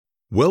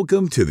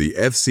Welcome to the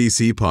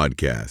FCC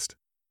Podcast.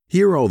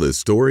 Hear all the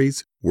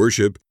stories,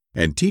 worship,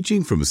 and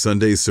teaching from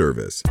Sunday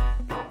service.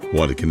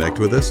 Want to connect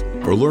with us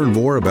or learn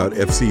more about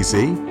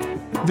FCC?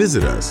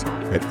 Visit us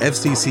at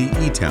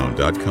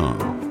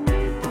fccetown.com.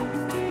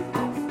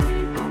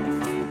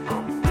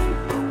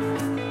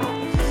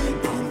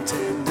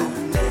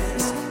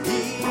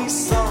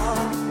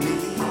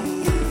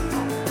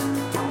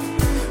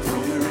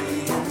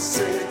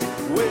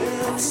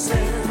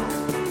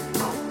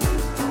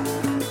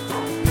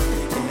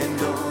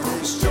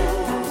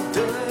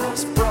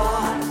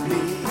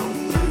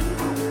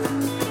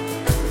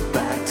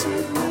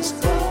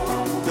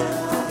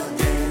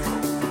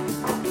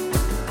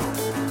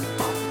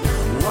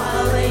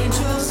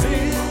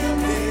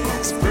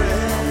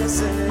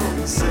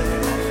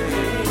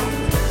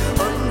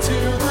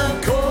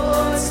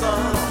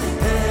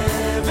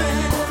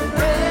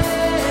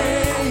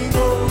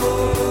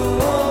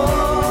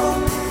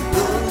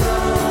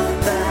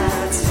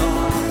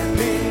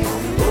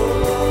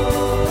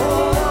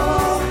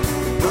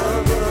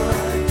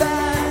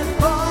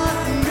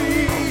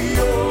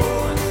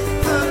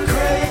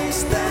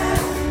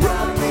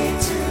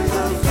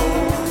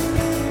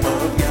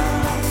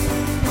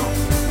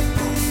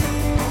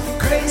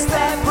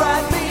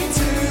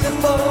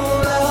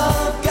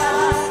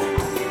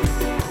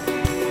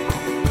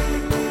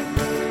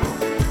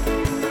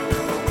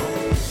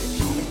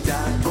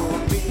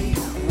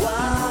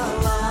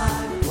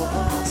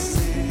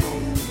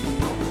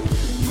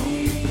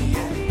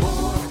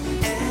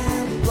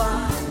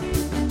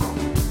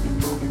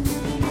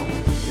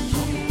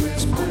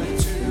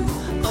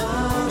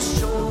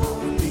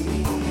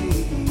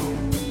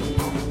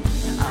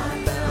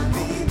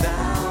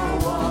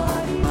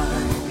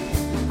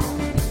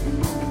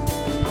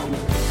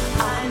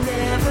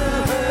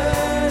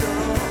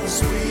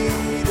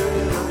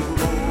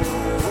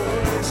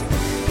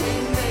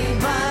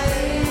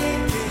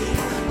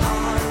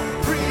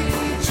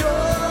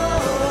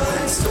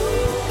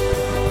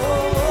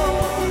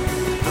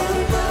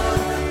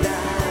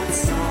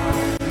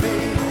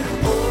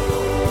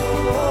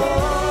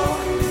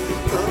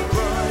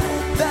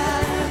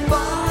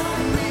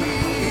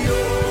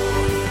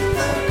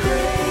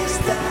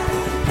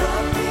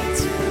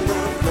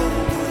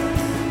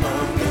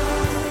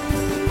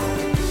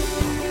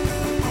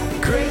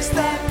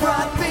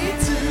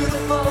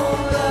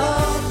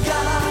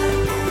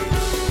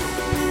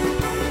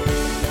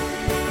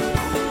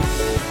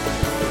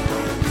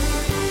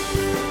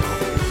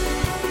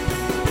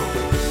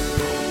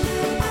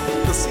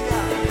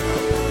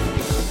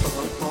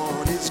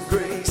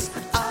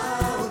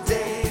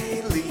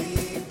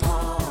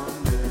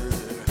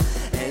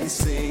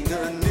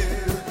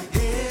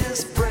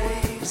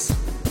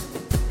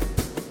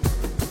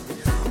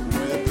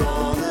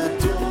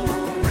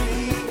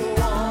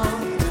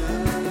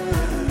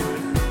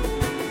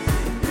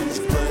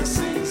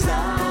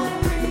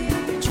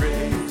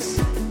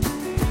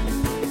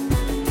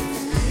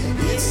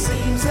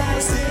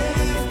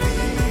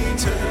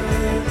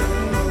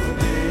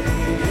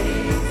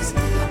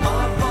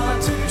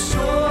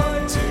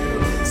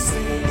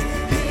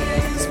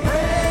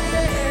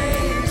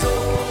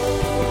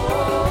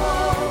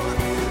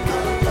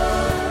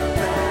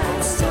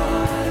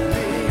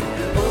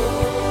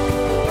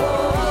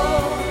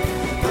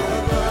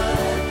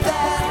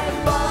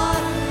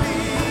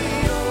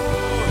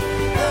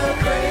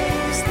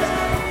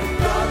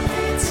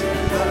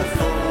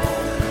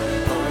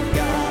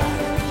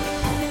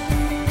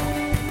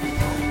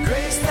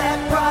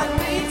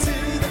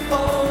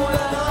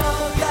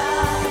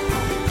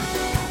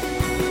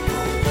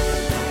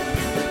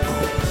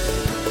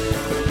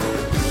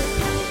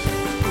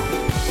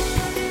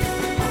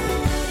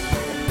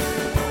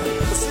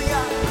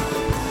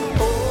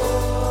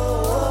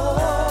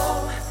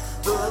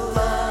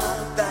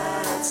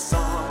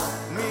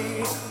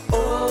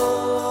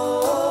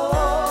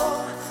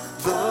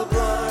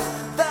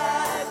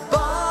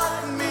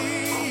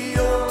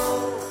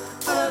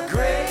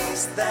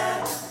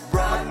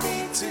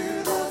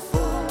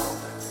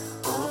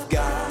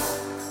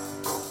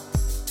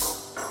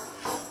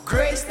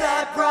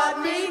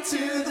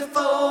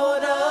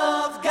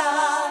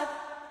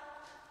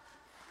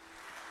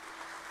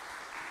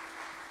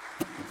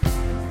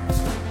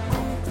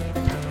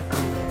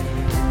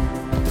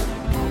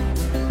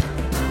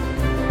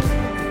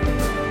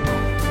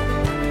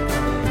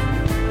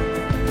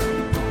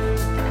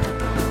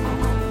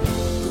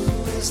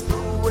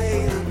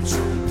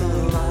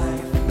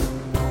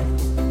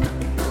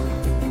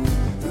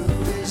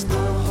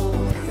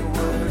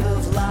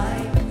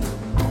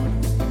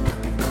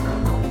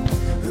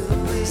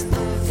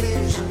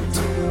 Vision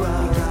to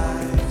our eyes.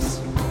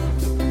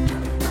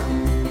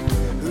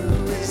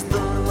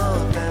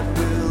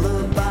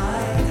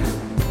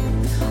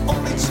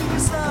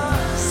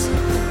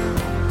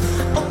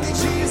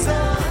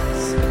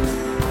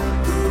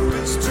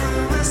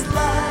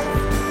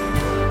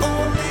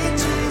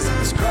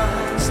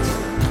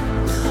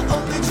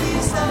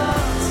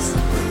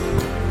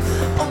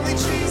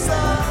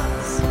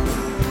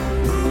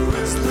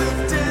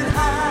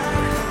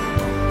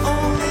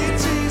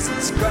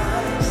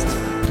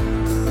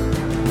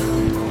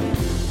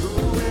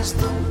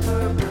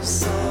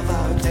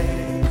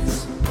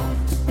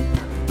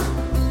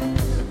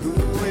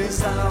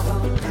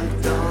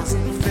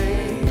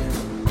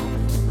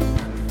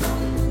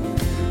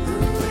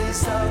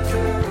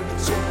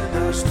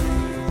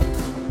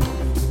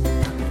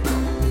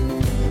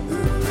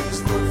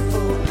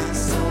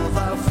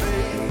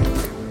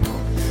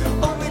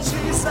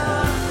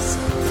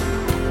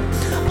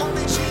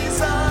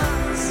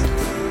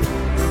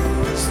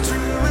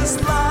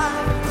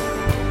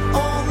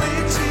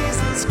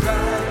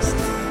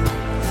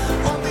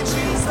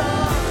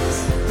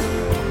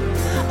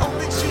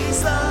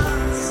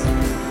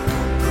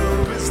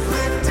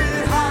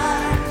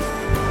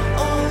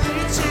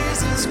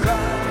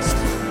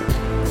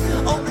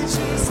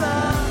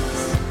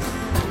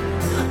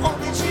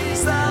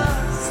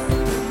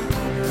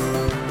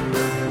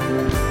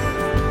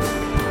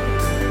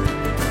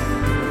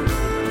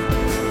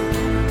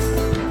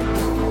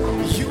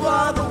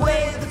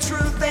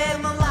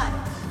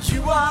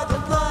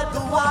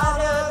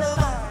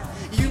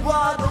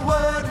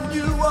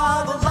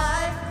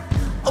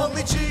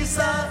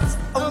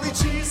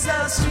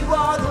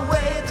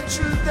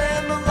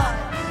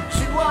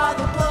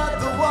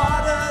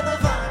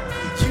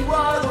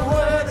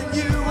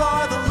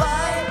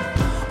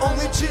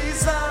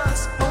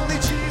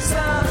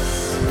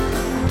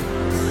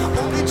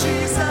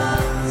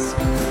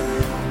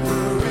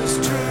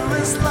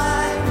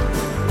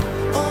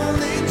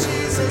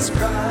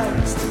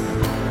 Christ.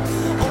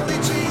 Only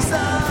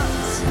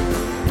Jesus,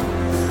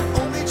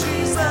 only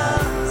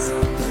Jesus,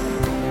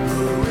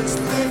 who is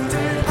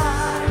lifted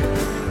high.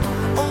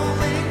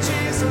 Only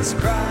Jesus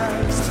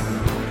Christ.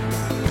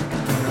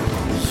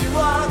 You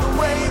are the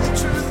way, the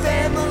truth,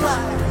 and the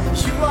life.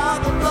 You are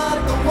the blood,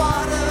 the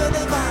water,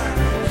 the vine.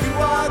 You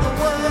are the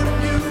word,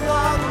 and you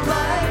are the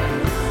light.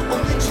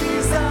 Only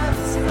Jesus,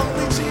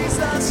 only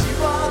Jesus. You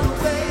are the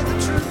way, the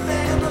truth,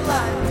 and the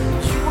life.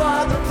 You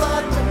are the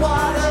blood, the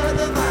water,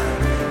 the vine.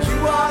 You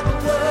are the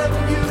word,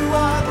 and you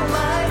are the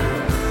light.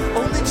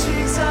 Only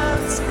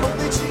Jesus,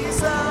 only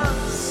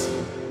Jesus.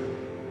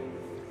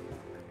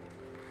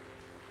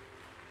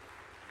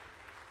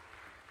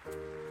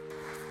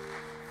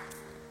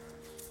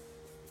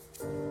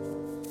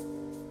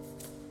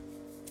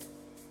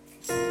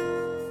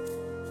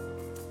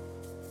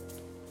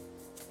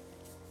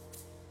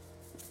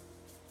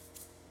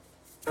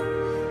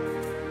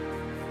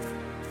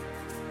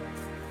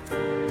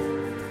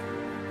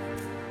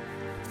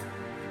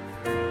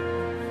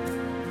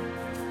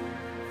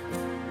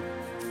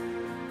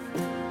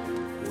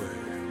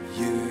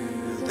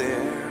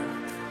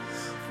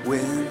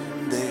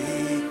 When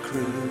they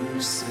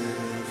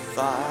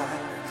crucify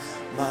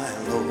my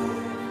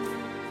Lord,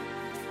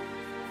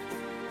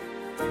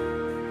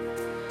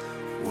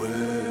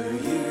 were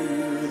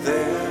you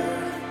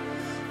there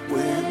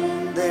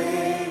when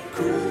they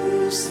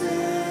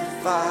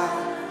crucify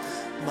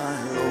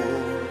my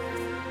Lord?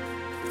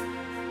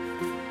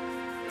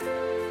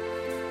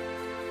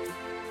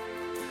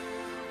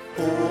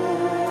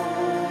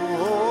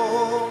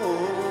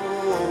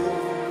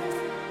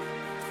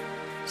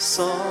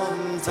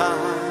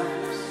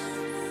 Sometimes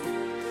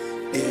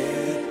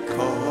it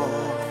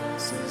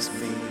causes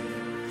me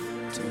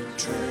to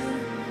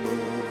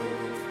tremble,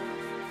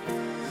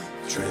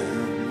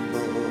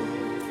 tremble,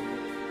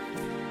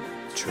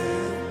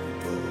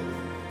 tremble.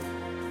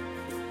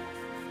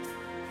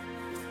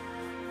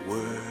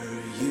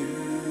 Were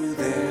you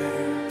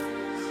there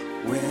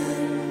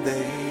when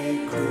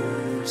they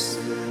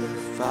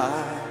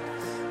crucified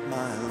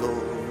my Lord?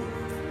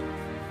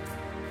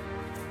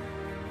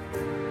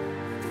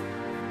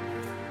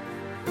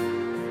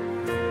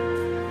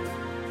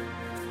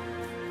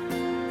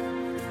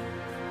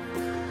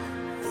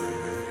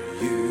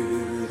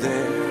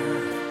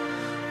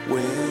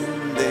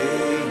 When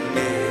they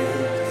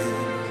nailed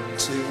him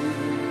to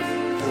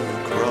the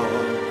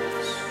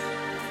cross,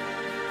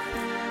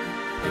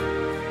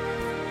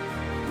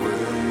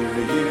 were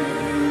you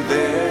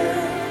there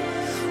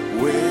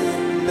when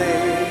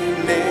they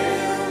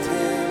nailed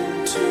him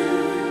to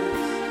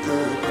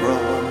the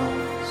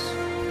cross?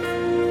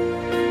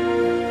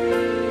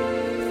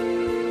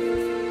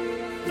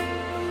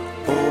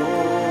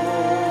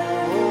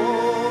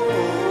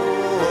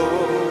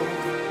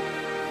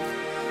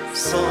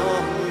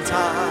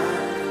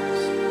 Sometimes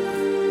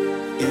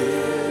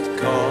it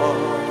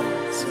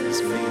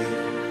causes me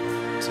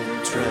to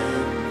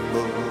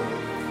tremble,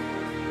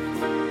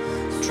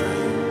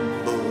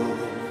 tremble,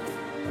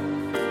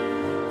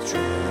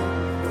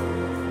 tremble.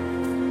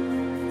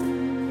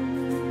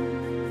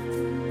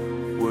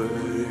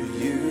 Were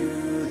you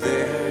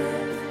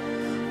there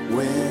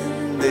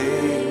when they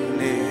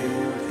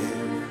nailed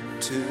him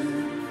to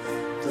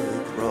the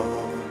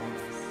cross?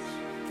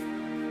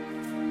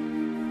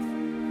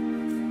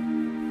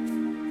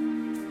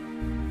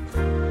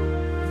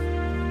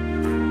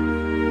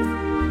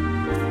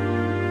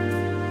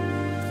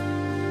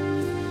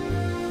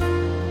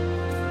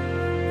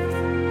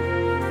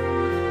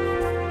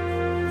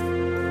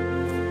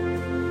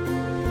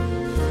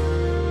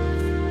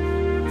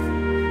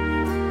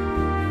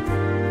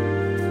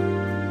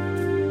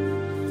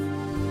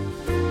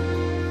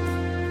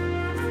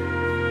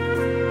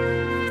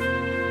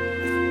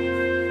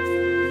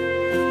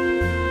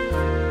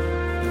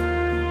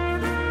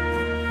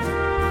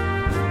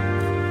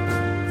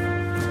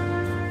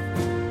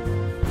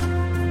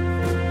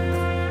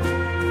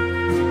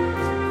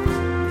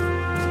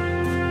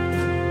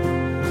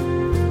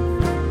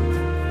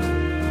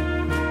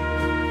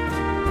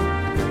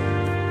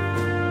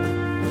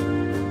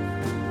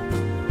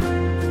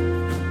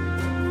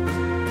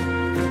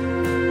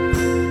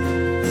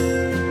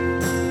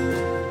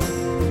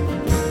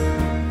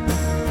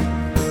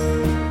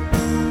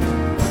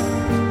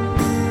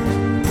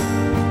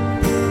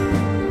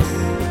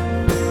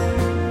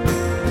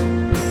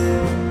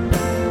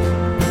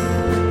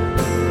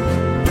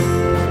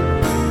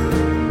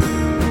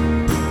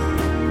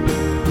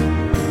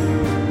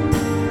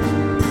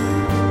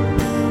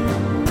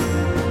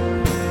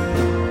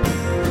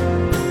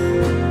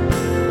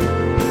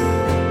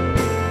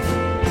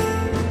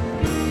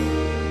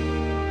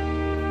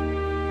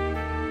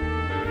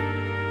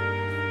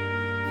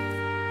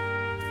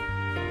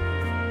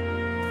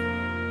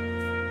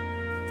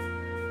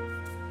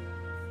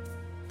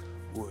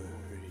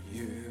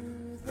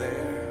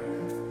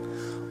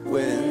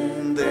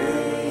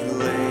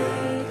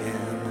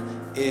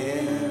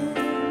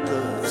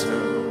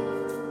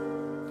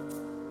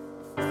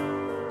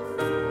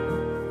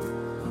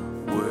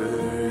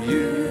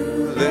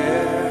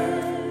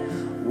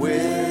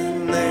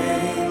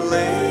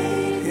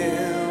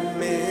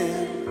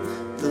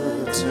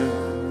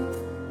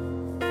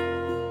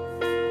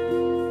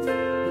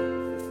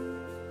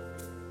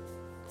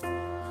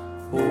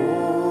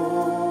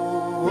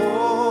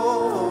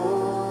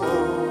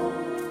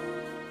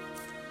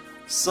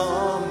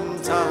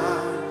 Sometimes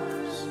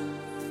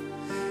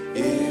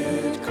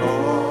it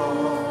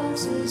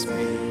causes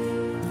me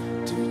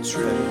to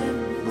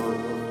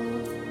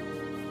tremble,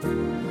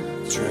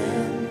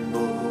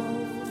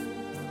 tremble,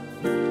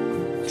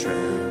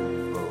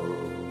 tremble.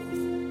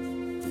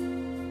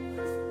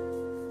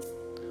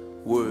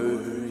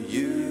 Were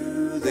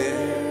you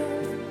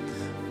there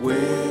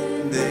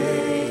when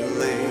they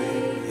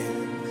laid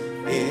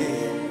him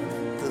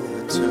in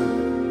the tomb?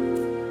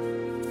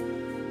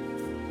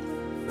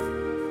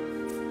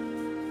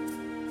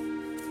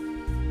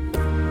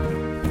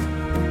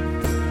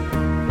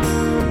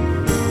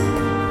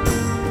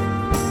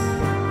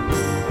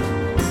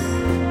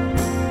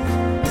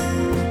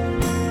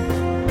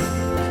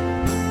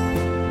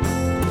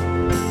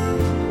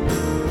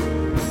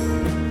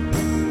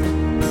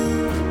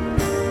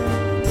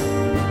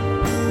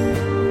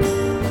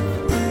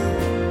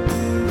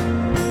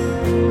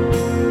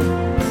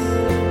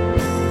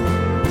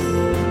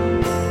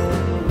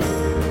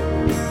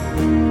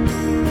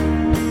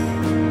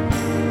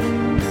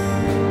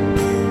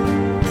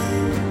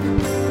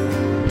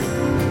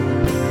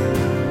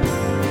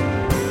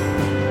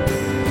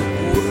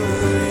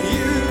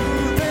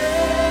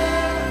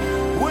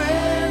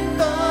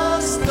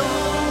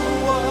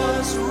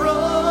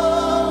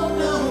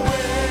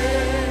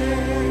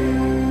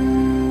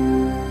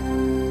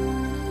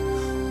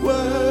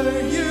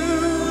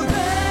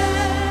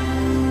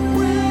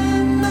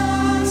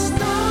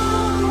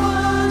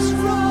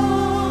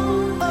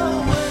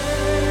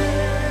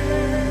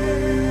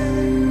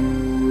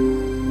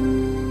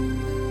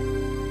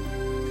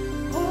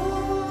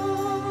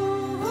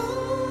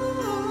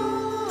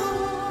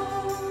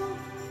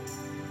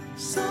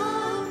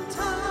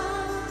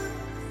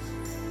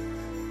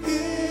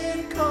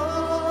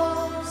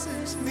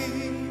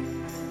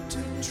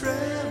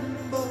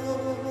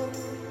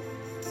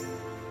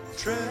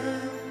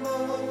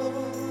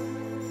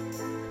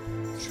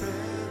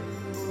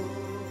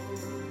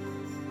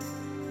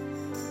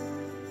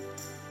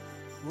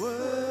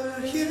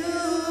 Were you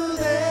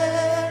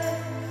there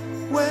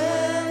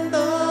when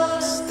the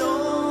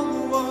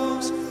storm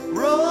was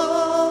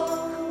rolled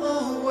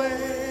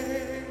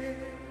away?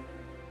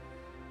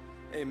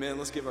 Amen.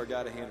 Let's give our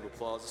God a hand of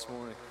applause this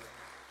morning.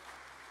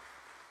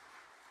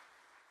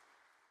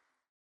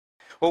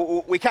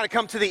 Well, we kind of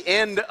come to the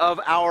end of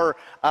our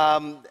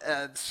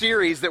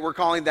series that we're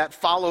calling That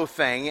Follow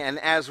Thing. And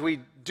as we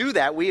do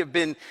that, we have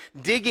been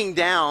digging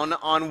down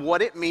on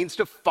what it means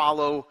to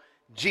follow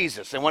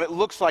Jesus and what it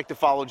looks like to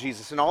follow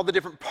Jesus and all the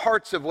different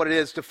parts of what it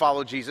is to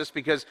follow Jesus,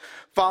 because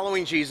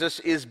following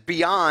Jesus is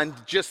beyond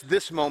just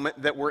this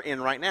moment that we're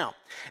in right now.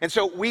 And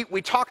so we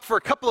talked for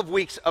a couple of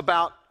weeks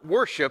about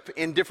worship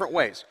in different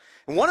ways.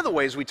 And one of the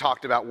ways we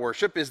talked about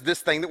worship is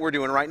this thing that we're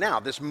doing right now,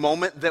 this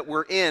moment that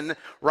we're in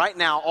right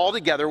now all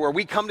together, where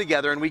we come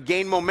together and we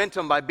gain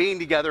momentum by being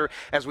together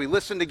as we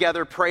listen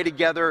together, pray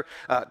together,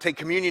 take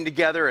communion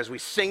together, as we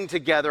sing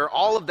together.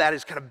 All of that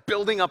is kind of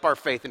building up our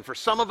faith. And for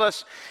some of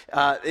us,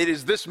 it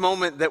is this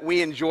moment that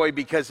we enjoy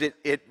because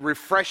it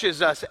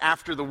refreshes us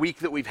after the week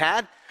that we've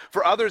had.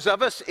 For others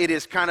of us, it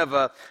is kind of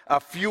a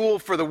fuel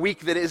for the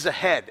week that is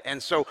ahead.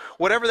 And so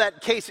whatever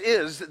that case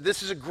is,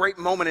 this is a great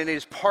moment, and it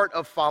is part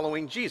of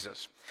following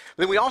Jesus.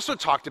 Then we also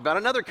talked about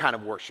another kind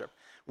of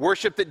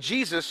worship that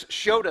Jesus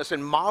showed us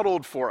and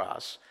modeled for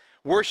us,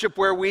 worship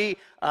where we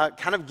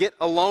kind of get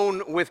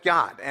alone with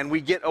God, and we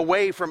get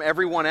away from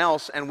everyone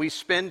else, and we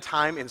spend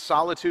time in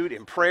solitude,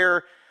 in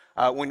prayer.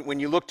 When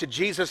you look to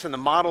Jesus and the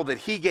model that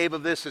he gave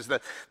of this is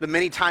the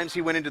many times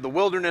he went into the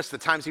wilderness, the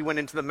times he went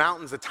into the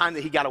mountains, the time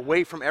that he got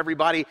away from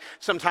everybody,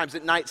 sometimes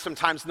at night,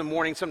 sometimes in the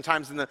morning,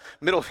 sometimes in the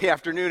middle of the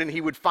afternoon, and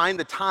he would find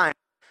the time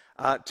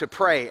to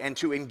pray and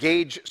to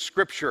engage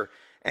Scripture.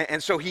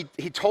 And so he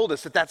told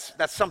us that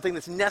that's something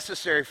that's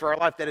necessary for our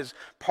life, that is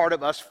part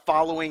of us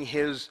following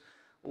his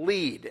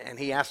lead. And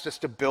he asked us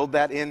to build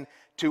that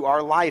into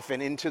our life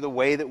and into the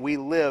way that we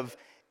live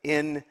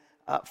in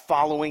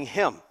following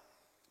him.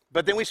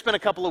 But then we spent a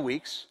couple of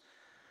weeks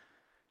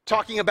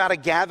talking about a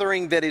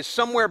gathering that is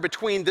somewhere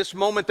between this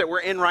moment that we're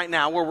in right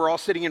now, where we're all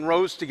sitting in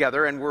rows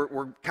together and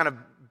we're kind of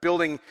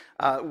building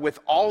with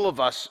all of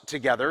us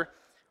together,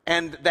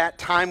 and that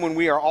time when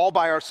we are all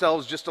by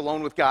ourselves, just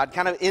alone with God.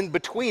 Kind of in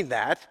between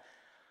that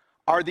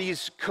are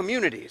these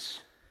communities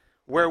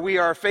where we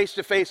are face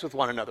to face with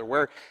one another,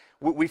 where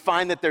we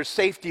find that there's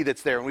safety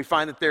that's there, and we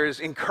find that there's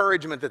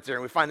encouragement that's there,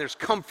 and we find there's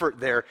comfort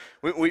there.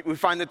 We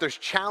find that there's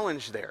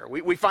challenge there.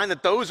 We find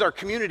that those are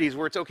communities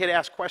where it's okay to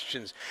ask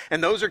questions,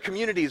 and those are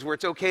communities where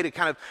it's okay to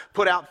kind of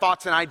put out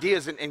thoughts and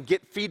ideas and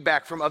get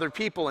feedback from other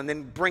people, and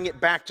then bring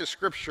it back to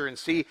Scripture and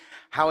see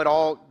how it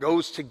all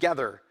goes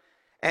together.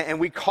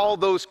 And we call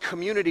those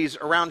communities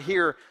around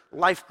here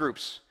life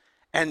groups,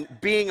 and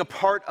being a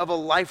part of a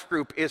life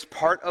group is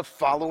part of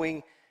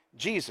following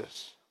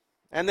Jesus.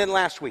 And then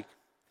last week,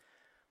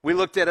 we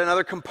looked at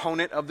another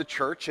component of the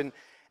church, and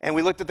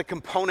we looked at the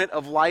component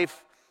of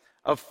life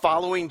of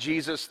following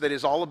Jesus that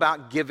is all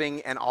about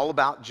giving and all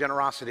about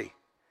generosity.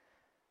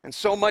 And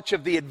so much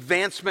of the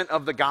advancement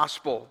of the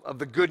gospel, of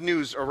the good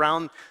news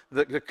around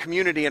the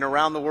community and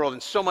around the world,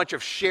 and so much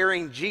of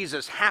sharing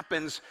Jesus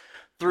happens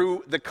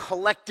through the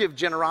collective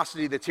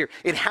generosity that's here.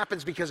 It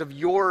happens because of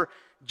your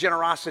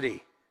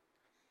generosity.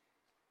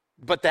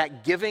 But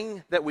that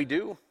giving that we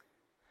do,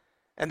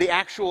 and the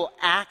actual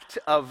act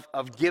of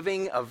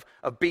giving, of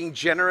being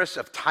generous,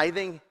 of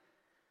tithing,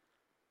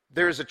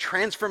 there is a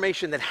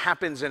transformation that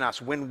happens in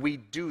us when we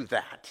do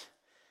that.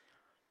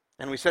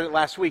 And we said it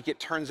last week, it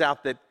turns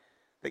out that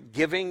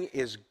giving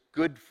is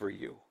good for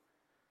you.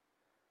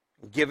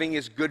 Giving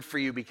is good for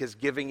you because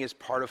giving is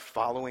part of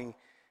following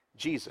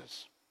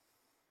Jesus.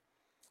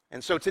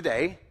 And so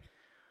today,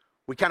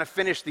 we kind of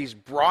finish these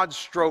broad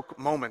stroke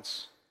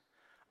moments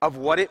of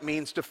what it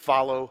means to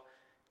follow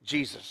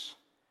Jesus.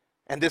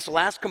 And this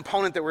last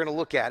component that we're going to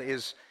look at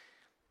is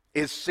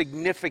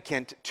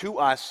significant to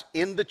us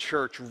in the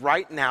church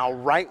right now,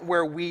 right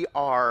where we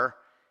are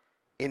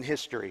in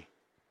history.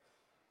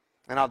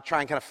 And I'll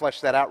try and kind of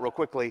flesh that out real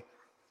quickly.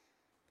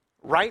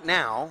 Right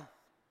now,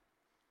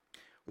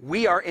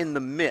 we are in the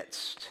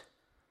midst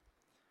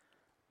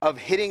of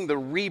hitting the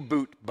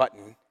reboot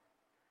button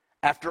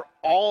after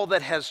all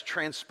that has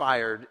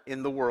transpired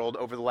in the world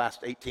over the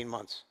last 18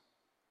 months.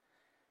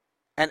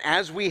 And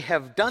as we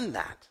have done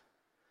that,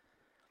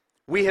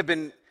 we have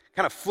been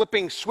kind of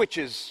flipping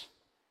switches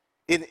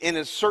in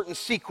a certain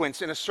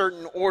sequence, in a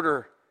certain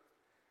order,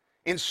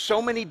 in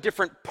so many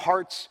different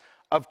parts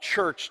of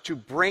church to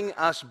bring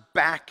us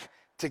back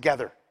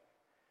together.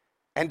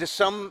 And to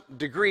some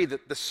degree, the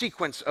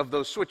sequence of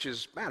those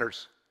switches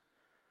matters.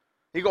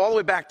 You go all the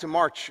way back to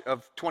March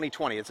of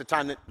 2020. It's a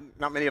time that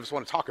not many of us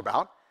want to talk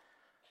about.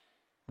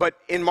 But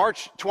in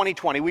March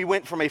 2020, we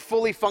went from a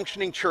fully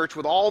functioning church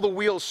with all the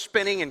wheels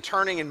spinning and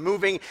turning and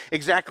moving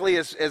exactly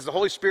as the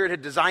Holy Spirit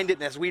had designed it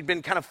and as we'd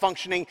been kind of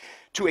functioning,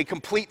 to a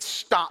complete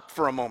stop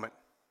for a moment.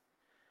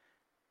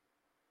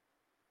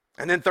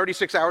 And then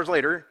 36 hours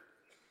later,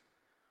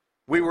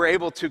 we were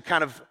able to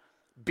kind of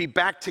be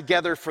back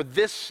together for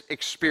this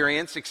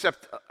experience,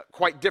 except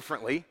quite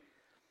differently,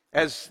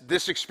 as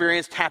this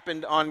experience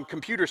happened on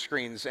computer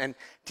screens and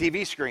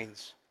TV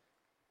screens.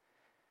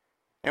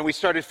 And we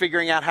started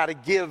figuring out how to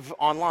give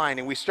online,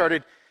 and we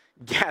started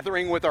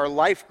gathering with our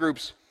life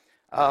groups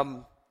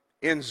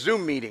in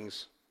Zoom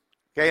meetings.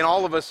 Okay, and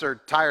all of us are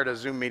tired of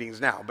Zoom meetings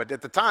now, but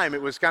at the time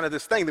it was kind of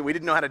this thing that we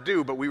didn't know how to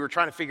do, but we were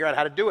trying to figure out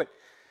how to do it.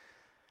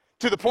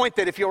 To the point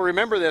that if you'll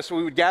remember this,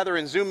 we would gather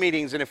in Zoom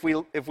meetings, and if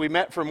we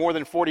met for more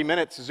than 40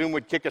 minutes, Zoom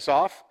would kick us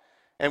off,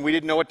 and we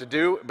didn't know what to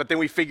do, but then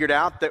we figured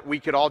out that we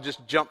could all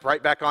just jump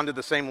right back onto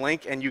the same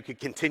link, and you could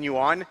continue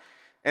on.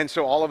 And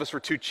so all of us were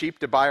too cheap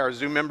to buy our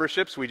Zoom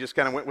memberships. We just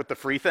kind of went with the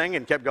free thing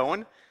and kept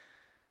going.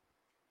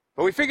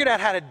 But we figured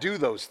out how to do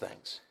those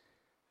things.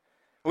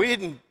 We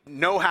didn't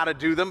know how to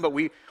do them, but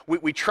we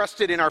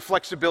trusted in our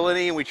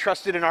flexibility, and we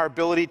trusted in our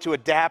ability to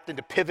adapt and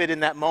to pivot in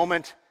that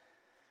moment.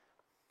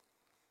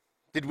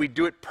 Did we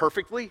do it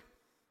perfectly?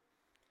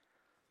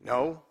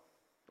 No.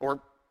 Or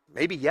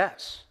maybe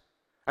yes.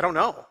 I don't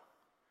know.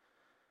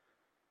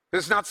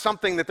 This is not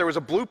something that there was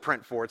a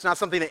blueprint for. It's not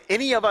something that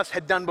any of us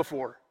had done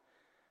before.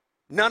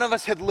 None of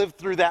us had lived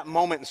through that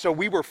moment, and so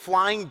we were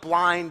flying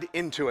blind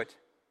into it.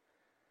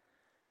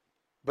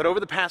 But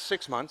over the past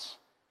 6 months,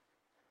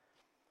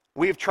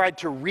 we have tried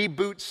to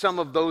reboot some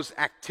of those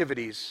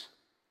activities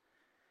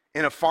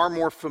in a far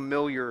more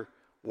familiar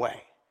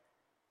way.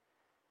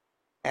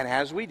 And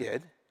as we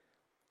did,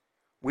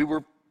 we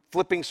were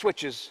flipping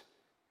switches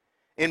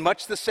in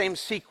much the same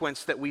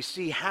sequence that we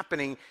see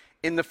happening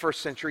in the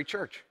first century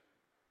church.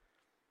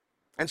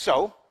 And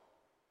so,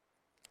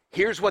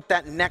 here's what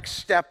that next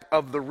step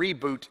of the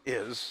reboot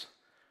is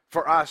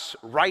for us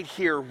right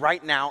here,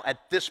 right now,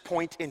 at this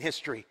point in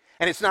history.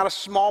 And it's not a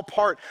small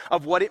part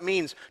of what it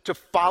means to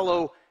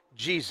follow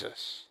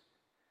Jesus.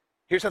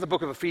 Here's how the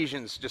book of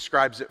Ephesians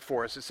describes it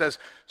for us. It says,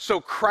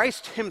 "So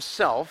Christ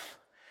himself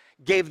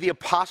gave the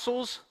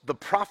apostles, the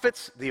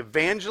prophets, the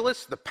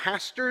evangelists, the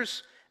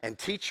pastors, and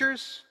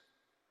teachers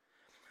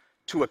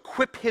to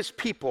equip his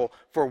people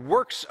for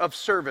works of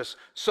service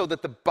so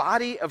that the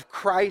body of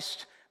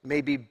Christ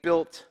may be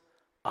built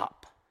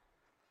up."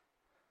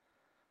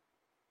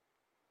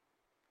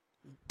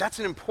 That's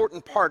an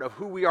important part of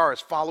who we are as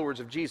followers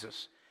of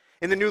Jesus.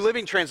 In the New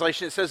Living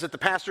Translation, it says that the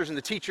pastors and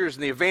the teachers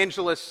and the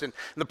evangelists and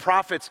the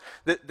prophets,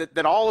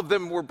 that all of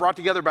them were brought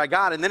together by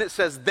God. And then it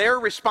says their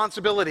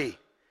responsibility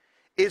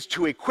is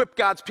to equip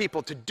God's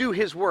people to do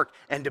his work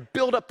and to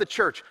build up the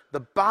church, the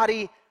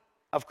body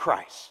of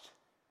Christ.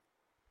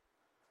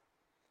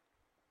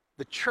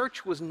 The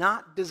church was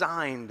not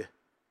designed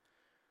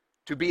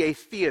to be a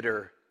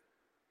theater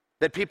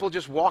that people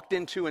just walked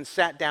into and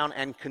sat down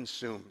and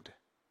consumed.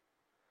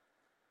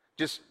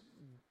 Just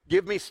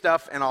give me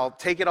stuff and I'll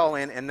take it all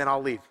in and then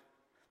I'll leave.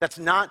 That's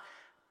not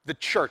the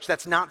church.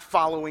 That's not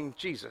following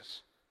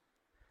Jesus.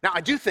 Now,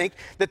 I do think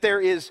that there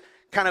is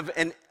kind of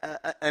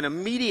an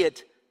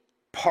immediate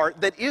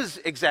part that is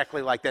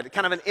exactly like that,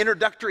 kind of an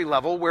introductory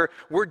level where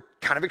we're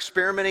kind of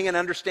experimenting and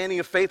understanding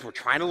of faith. We're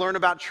trying to learn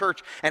about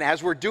church, and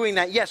as we're doing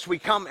that, yes, we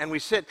come and we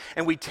sit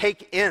and we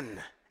take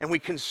in and we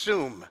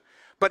consume.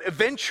 But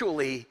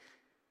eventually,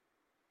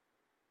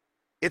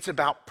 it's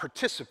about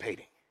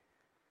participating.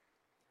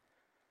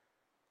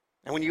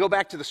 And when you go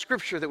back to the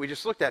scripture that we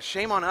just looked at,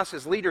 shame on us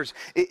as leaders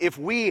if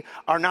we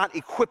are not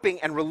equipping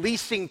and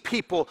releasing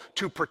people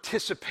to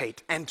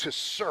participate and to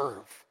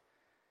serve.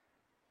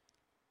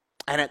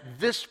 And at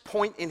this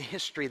point in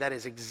history, that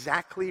is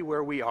exactly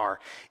where we are.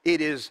 It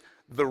is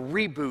the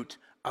reboot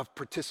of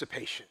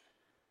participation.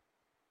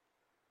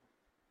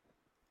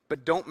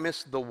 But don't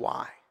miss the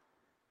why.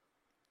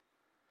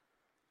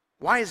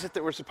 Why is it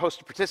that we're supposed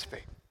to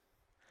participate?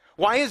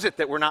 Why is it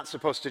that we're not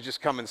supposed to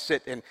just come and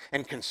sit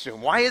and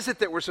consume? Why is it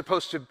that we're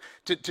supposed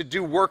to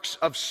do works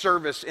of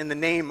service in the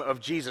name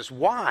of Jesus?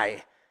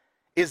 Why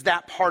is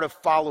that part of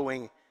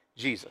following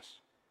Jesus?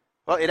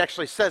 Well, it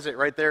actually says it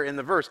right there in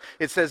the verse.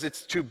 It says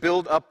it's to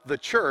build up the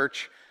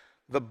church,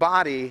 the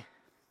body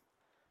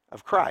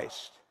of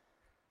Christ.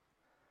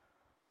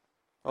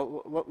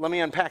 Well, let me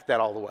unpack that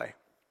all the way.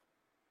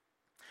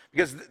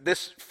 Because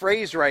this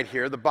phrase right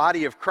here, the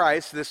body of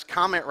Christ, this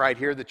comment right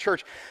here, the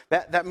church,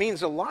 that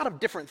means a lot of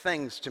different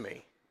things to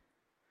me.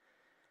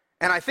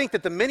 And I think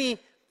that the many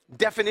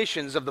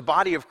definitions of the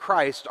body of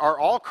Christ are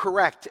all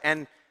correct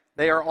and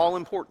they are all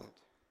important.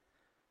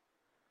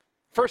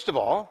 First of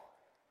all,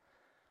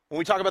 when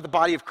we talk about the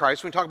body of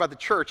Christ, when we talk about the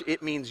church,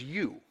 it means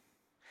you.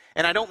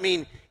 And I don't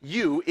mean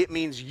you, it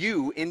means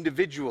you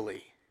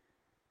individually.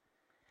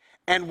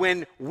 And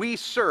when we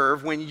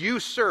serve, when you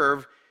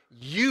serve,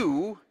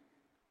 you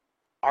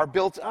are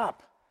built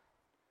up.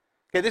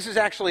 Okay, this is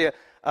actually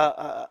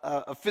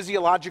a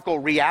physiological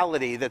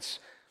reality that's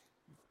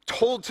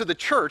told to the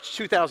church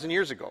 2,000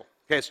 years ago.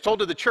 Okay, it's told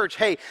to the church,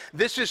 hey,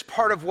 this is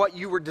part of what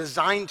you were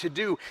designed to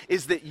do,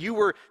 is that you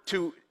were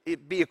to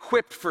be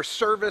equipped for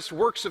service,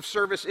 works of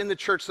service in the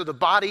church, so the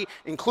body,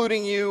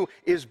 including you,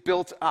 is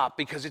built up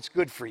because it's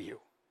good for you.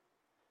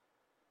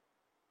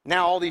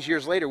 Now, all these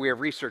years later, we have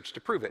research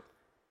to prove it.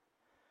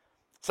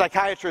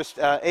 Psychiatrist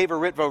Ava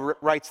Ritvo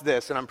writes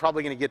this, and I'm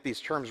probably going to get these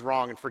terms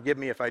wrong, and forgive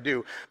me if I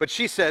do, but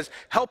she says,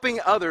 helping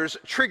others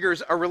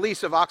triggers a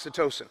release of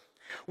oxytocin,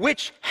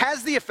 which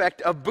has the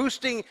effect of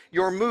boosting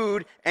your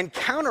mood and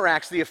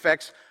counteracts the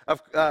effects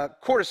of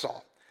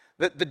cortisol,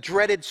 the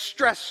dreaded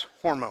stress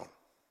hormone.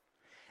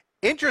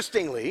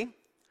 Interestingly,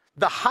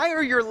 the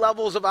higher your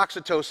levels of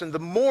oxytocin, the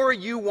more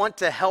you want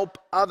to help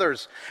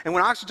others. And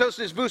when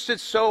oxytocin is boosted,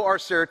 so are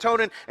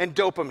serotonin and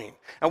dopamine.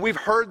 And we've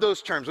heard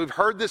those terms. We've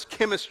heard this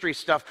chemistry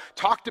stuff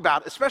talked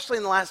about, especially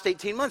in the last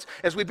 18 months,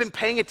 as we've been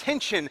paying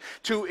attention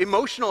to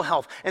emotional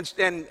health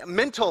and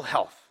mental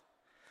health.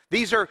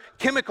 These are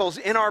chemicals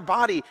in our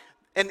body,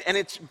 and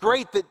it's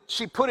great that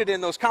she put it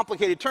in those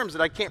complicated terms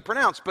that I can't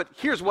pronounce, but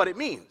here's what it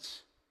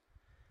means.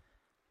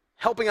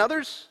 Helping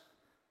others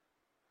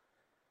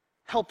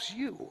helps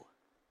you.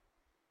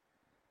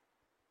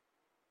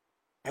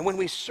 And when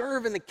we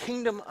serve in the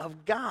kingdom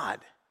of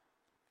God,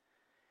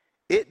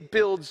 it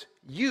builds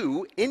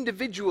you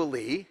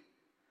individually,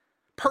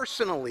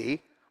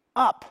 personally,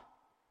 up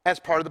as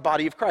part of the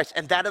body of Christ.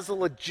 And that is a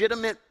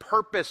legitimate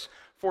purpose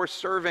for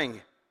serving.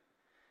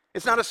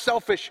 It's not a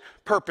selfish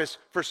purpose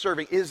for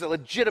serving. It is a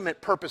legitimate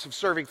purpose of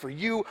serving, for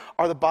you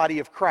are the body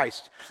of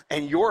Christ.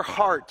 And your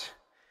heart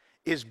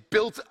is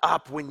built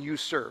up when you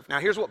serve. Now,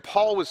 here's what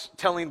Paul was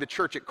telling the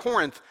church at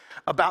Corinth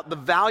about the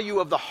value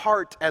of the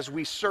heart as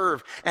we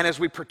serve and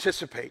as we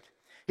participate.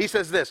 He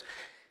says this,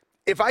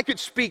 if I could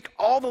speak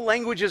all the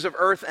languages of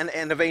earth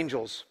and of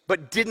angels,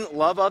 but didn't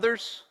love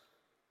others,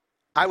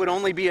 I would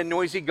only be a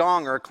noisy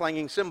gong or a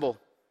clanging cymbal.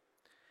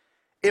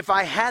 If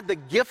I had the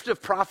gift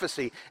of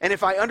prophecy, and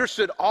if I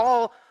understood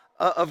all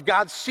of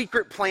God's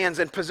secret plans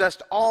and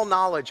possessed all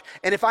knowledge,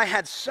 and if I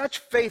had such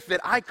faith that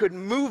I could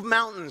move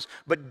mountains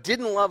but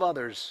didn't love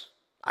others,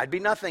 I'd be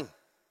nothing.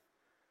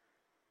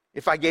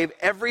 If I gave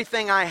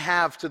everything I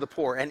have to the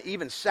poor and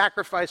even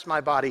sacrificed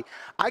my body,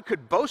 I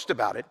could boast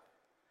about it.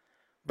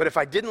 But if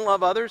I didn't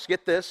love others,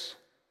 get this,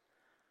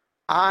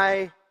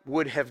 I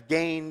would have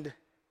gained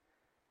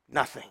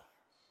nothing.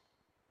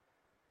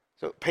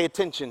 So pay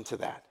attention to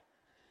that.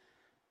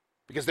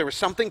 Because there was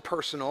something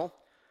personal,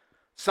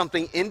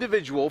 something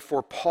individual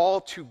for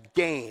Paul to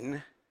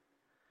gain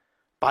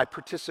by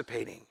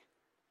participating,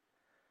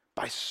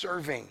 by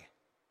serving,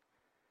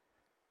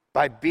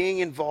 by being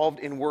involved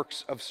in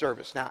works of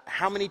service. Now,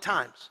 how many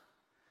times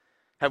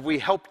have we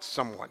helped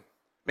someone?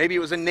 Maybe it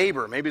was a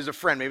neighbor, maybe it was a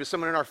friend, maybe it was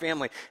someone in our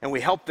family, and we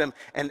helped them,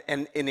 and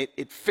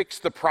it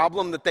fixed the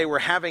problem that they were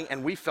having,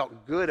 and we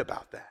felt good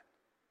about that.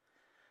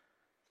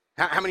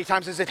 How many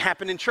times has it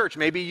happened in church?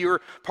 Maybe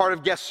you're part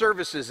of guest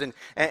services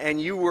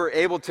and you were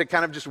able to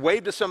kind of just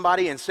wave to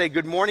somebody and say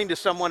good morning to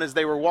someone as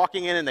they were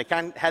walking in, and they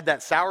kind of had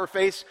that sour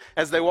face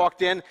as they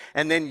walked in,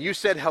 and then you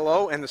said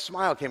hello and the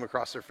smile came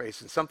across their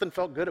face, and something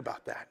felt good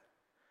about that.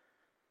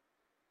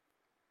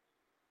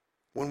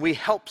 When we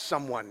help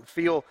someone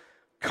feel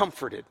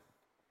comforted,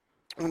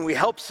 when we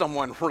help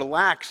someone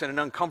relax in an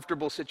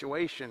uncomfortable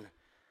situation,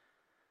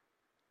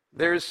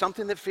 there is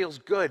something that feels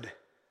good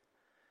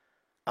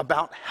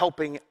about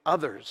helping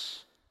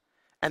others.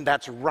 And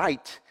that's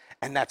right,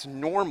 and that's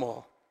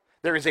normal.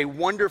 There is a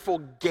wonderful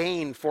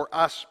gain for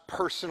us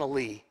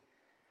personally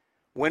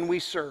when we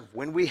serve,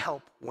 when we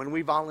help, when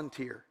we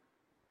volunteer.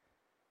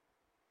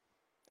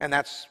 And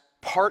that's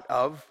part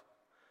of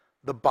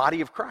the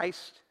body of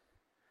Christ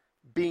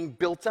being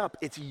built up.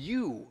 It's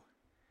you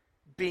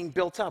being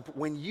built up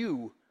when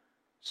you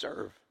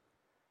serve.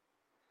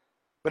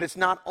 But it's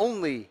not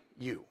only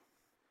you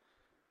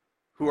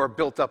who are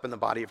built up in the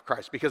body of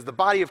Christ, because the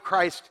body of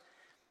Christ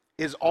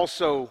is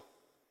also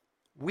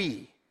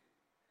we.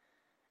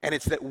 And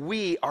it's that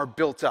we are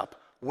built up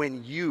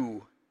when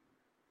you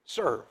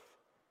serve.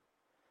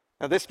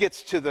 Now this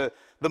gets to the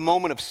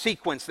moment of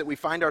sequence that we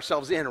find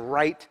ourselves in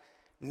right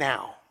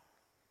now.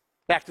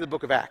 Back to the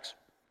book of Acts.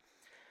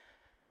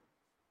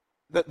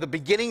 The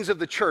beginnings of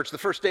the church, the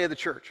first day of the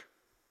church.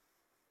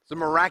 It's a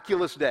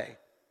miraculous day.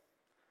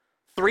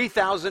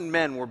 3,000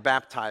 men were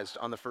baptized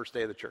on the first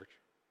day of the church.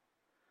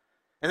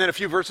 And then a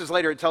few verses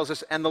later, it tells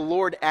us, and the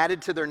Lord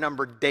added to their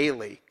number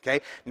daily,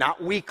 okay?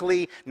 Not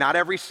weekly, not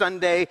every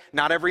Sunday,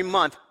 not every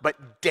month,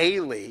 but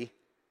daily.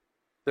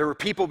 There were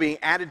people being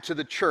added to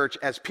the church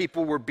as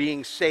people were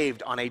being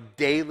saved on a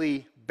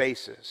daily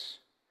basis.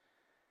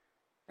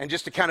 And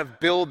just to kind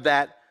of build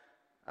that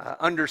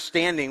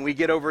understanding, we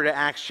get over to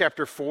Acts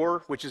chapter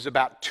 4, which is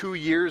about 2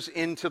 years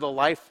into the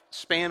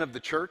lifespan of the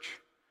church.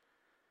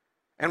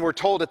 And we're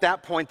told at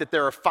that point that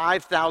there are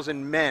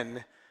 5,000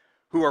 men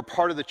who are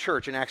part of the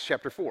church in Acts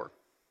chapter 4.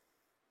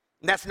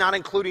 And that's not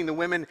including the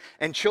women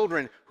and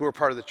children who are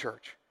part of the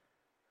church.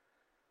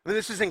 I mean,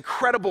 this is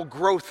incredible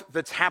growth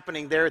that's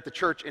happening there at the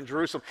church in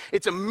Jerusalem.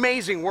 It's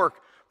amazing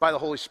work by the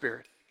Holy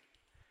Spirit.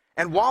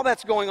 And while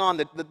that's going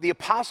on, the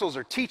apostles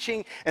are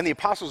teaching, and the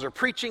apostles are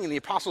preaching, and the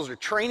apostles are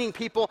training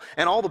people,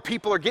 and all the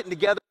people are getting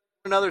together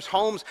in one another's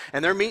homes,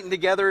 and they're meeting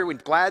together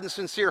with glad and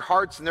sincere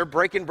hearts, and they're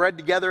breaking bread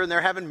together, and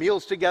they're having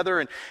meals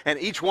together, and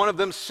each one of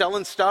them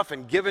selling stuff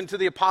and giving to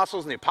the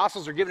apostles, and the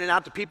apostles are giving it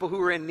out to people who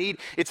are in need.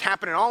 It's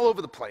happening all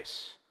over the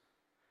place.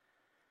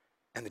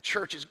 And the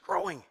church is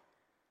growing.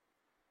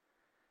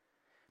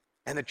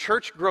 And the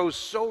church grows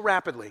so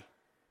rapidly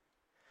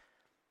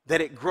that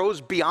it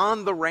grows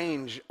beyond the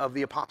range of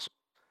the apostles.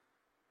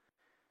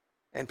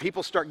 And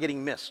people start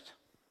getting missed.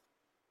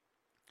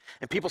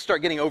 And people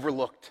start getting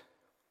overlooked.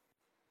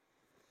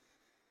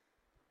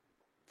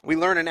 We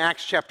learn in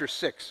Acts chapter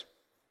 6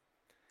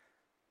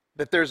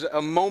 that there's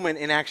a moment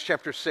in Acts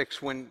chapter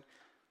 6 when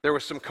there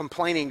was some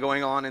complaining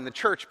going on in the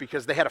church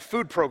because they had a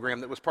food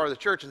program that was part of the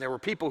church, and there were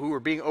people who were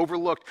being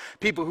overlooked,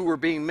 people who were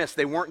being missed.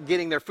 They weren't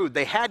getting their food.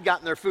 They had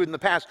gotten their food in the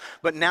past,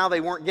 but now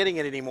they weren't getting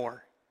it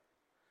anymore.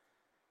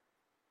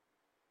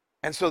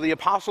 And so the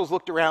apostles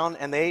looked around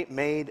and they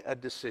made a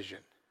decision.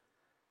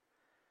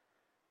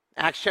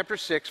 Acts chapter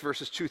 6,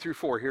 verses 2 through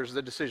 4, here's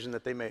the decision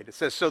that they made. It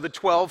says, so the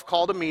 12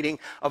 called a meeting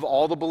of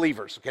all the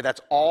believers. Okay,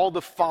 that's all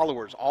the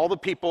followers, all the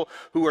people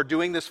who are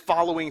doing this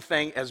following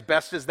thing as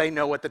best as they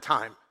know at the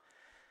time.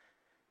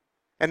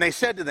 And they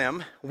said to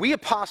them, we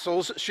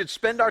apostles should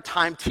spend our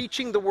time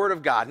teaching the word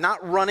of God,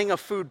 not running a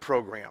food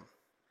program.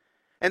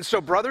 And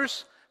so,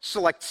 brothers,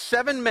 select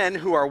 7 men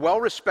who are well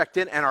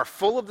respected and are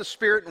full of the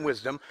Spirit and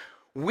wisdom.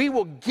 We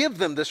will give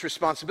them this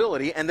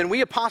responsibility, and then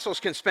we apostles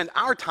can spend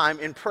our time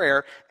in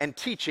prayer and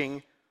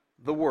teaching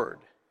the word.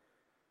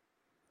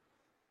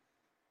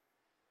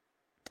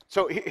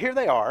 So here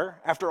they are,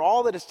 after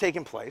all that has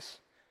taken place,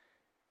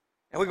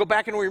 and we go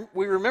back and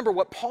we remember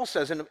what Paul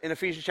says in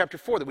Ephesians chapter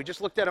 4 that we just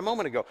looked at a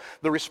moment ago.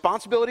 The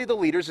responsibility of the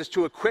leaders is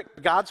to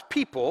equip God's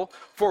people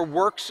for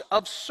works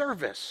of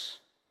service.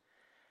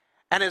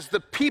 And as the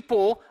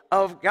people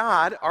of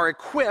God are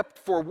equipped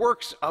for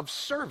works of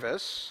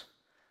service,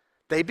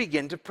 they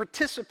begin to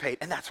participate.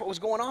 And that's what was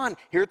going on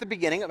here at the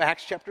beginning of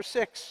Acts chapter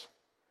 6.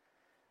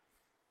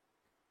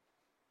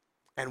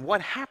 And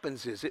what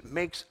happens is it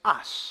makes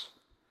us,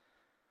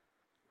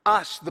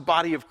 the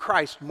body of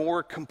Christ,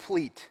 more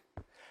complete.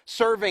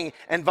 Serving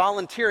and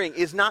volunteering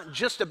is not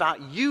just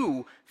about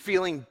you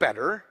feeling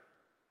better.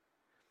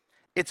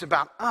 It's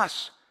about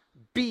us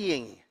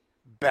being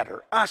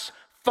better, us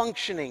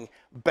functioning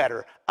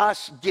better,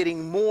 us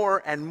getting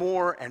more and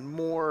more and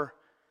more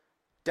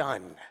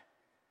done.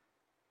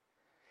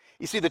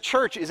 You see, the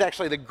church is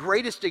actually the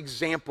greatest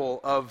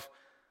example of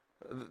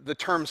the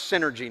term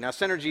synergy. Now,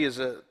 synergy is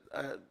a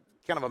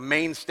kind of a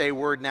mainstay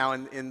word now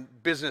in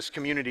business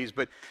communities,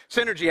 but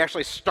synergy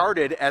actually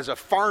started as a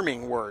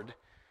farming word.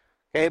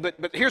 Okay,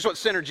 but here's what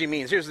synergy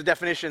means. Here's the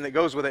definition that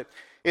goes with it.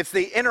 It's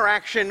the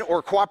interaction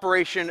or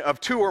cooperation of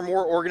 2 or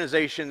more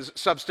organizations,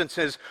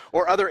 substances,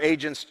 or other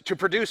agents to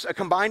produce a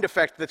combined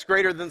effect that's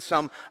greater than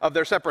some of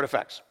their separate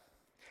effects,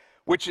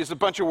 which is a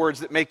bunch of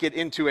words that make it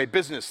into a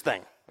business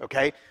thing,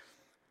 okay?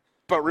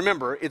 But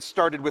remember, it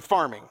started with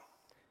farming.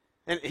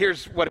 And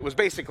here's what it was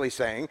basically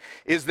saying,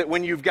 is that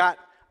when you've got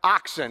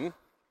oxen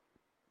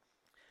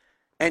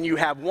and you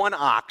have one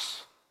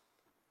ox,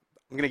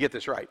 I'm going to get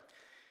this right,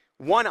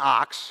 one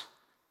ox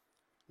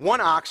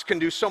can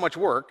do so much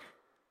work,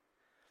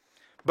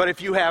 but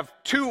if you have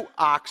 2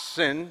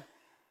 oxen,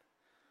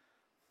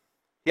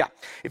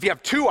 if you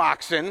have 2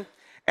 oxen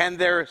and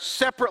they're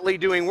separately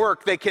doing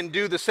work, they can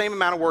do the same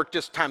amount of work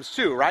just times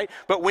two, right?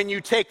 But when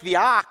you take the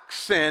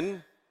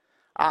oxen,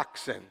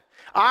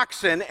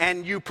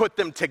 and you put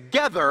them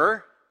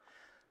together,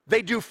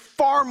 they do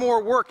far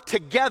more work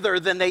together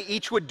than they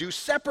each would do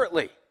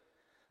separately.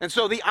 And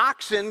so the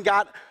oxen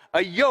got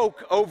a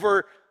yoke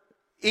over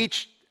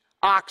each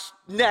ox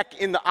neck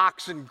in the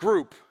oxen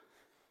group,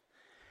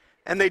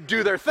 and they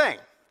do their thing.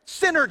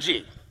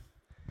 Synergy.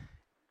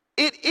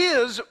 It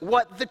is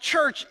what the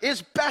church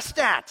is best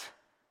at.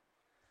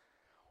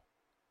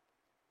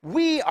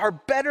 We are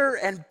better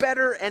and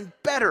better and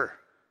better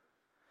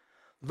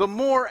the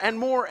more and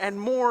more and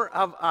more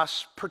of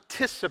us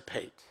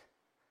participate.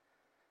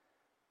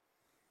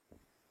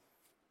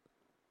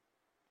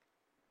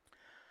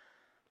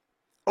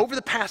 Over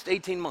the past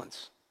 18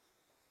 months,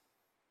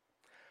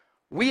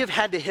 we have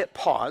had to hit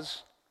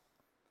pause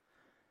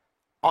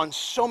on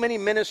so many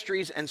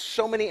ministries and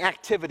so many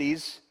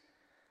activities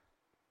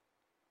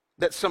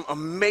that some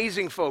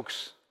amazing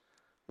folks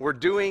were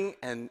doing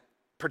and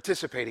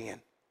participating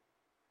in.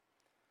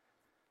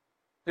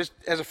 Just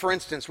as a for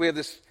instance, we have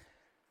this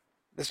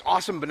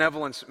awesome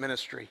benevolence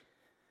ministry.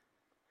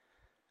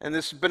 And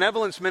this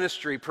benevolence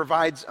ministry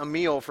provides a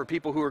meal for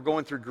people who are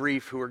going through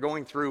grief, who are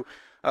going through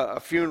a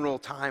funeral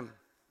time.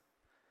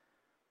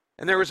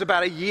 And there was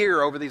about a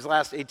year over these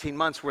last 18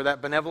 months where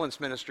that benevolence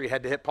ministry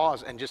had to hit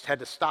pause and just had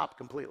to stop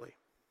completely.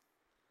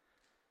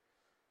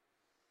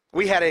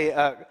 We had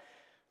a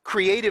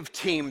creative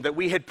team that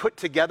we had put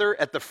together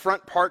at the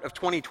front part of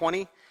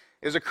 2020.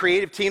 It was a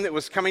creative team that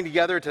was coming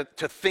together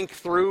to think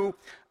through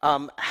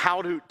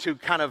how to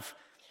kind of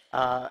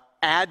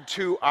add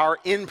to our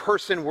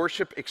in-person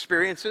worship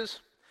experiences.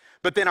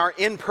 But then our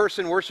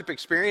in-person worship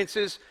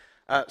experiences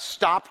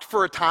stopped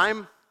for a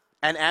time,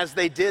 and as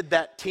they did,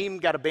 that team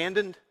got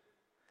abandoned.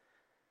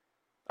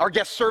 Our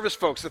guest service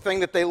folks, the thing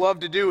that they love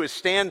to do is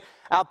stand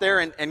out there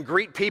and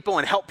greet people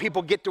and help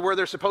people get to where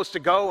they're supposed to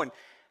go.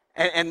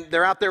 And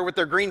they're out there with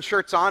their green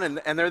shirts on,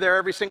 and they're there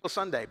every single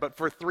Sunday. But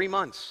for 3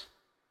 months,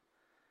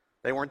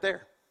 they weren't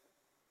there.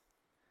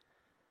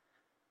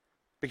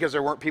 Because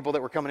there weren't people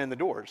that were coming in the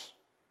doors.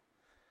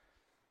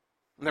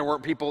 And there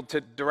weren't people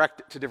to direct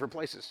it to different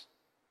places.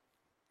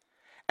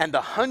 And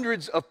the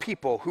hundreds of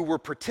people who were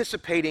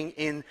participating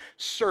in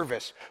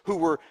service, who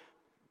were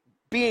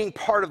being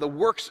part of the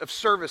works of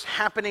service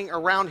happening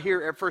around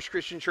here at First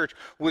Christian Church,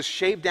 was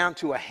shaved down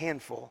to a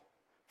handful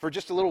for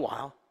just a little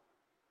while,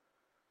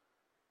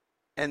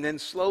 and then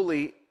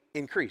slowly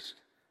increased.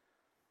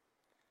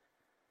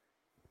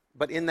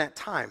 But in that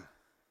time,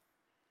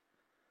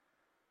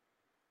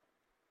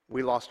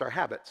 we lost our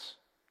habits,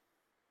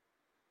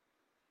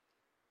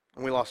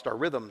 and we lost our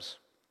rhythms,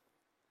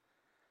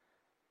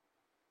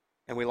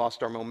 and we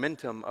lost our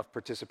momentum of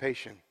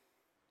participation,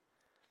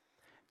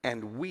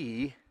 and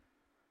we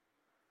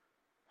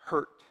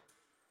hurt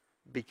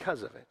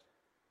because of it.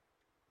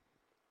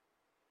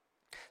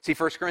 See,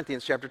 1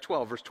 Corinthians chapter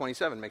 12, verse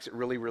 27 makes it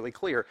really, really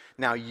clear.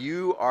 Now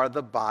you are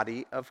the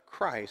body of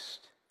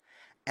Christ,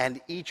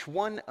 and each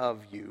one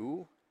of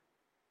you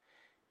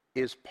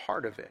is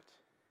part of it.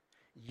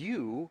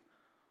 You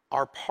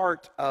are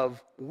part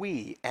of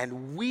we,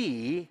 and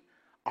we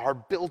are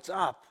built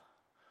up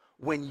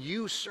when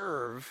you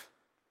serve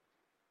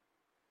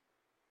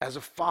as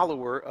a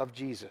follower of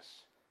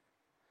Jesus.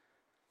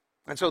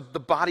 And so the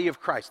body of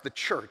Christ, the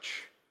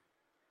church,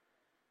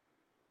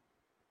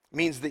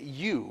 means that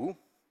you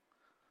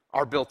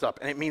are built up,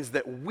 and it means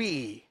that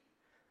we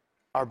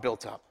are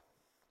built up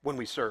when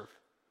we serve.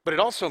 But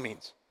it also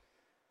means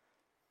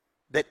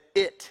that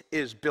it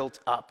is built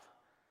up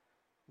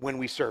when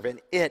we serve, and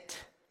it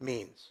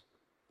means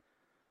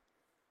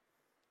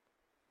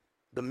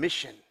the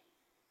mission,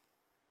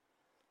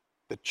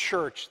 the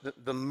church,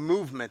 the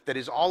movement that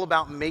is all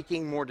about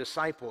making more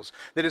disciples,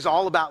 that is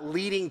all about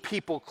leading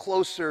people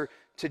closer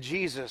to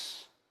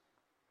Jesus.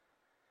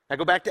 Now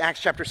go back to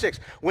Acts chapter 6.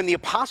 When the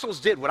apostles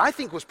did what I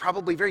think was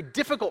probably very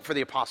difficult for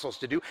the apostles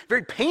to do,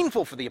 very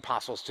painful for the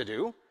apostles to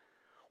do,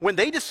 when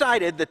they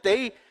decided that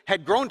they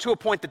had grown to a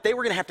point that they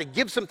were going to have to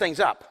give some things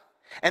up,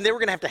 and they were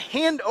going to have to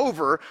hand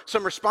over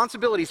some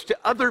responsibilities to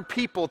other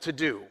people to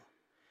do.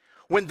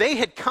 When they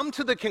had come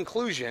to the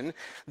conclusion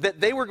that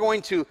they were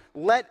going to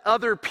let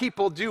other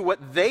people do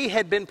what they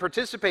had been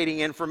participating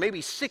in for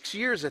maybe 6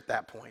 years at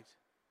that point,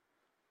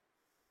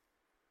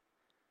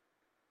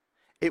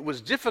 it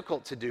was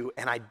difficult to do,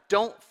 and I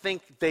don't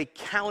think they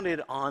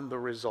counted on the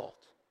result.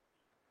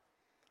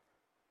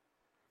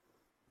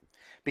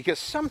 Because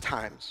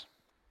sometimes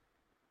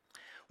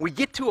we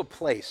get to a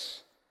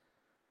place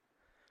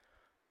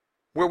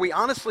where we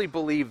honestly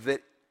believe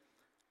that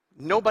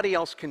nobody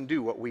else can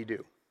do what we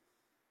do.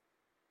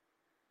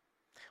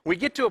 We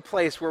get to a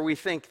place where we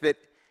think that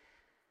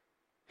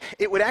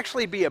it would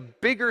actually be a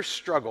bigger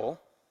struggle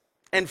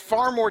and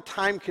far more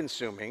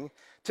time-consuming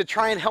to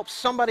try and help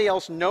somebody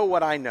else know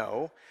what I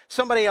know,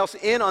 somebody else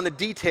in on the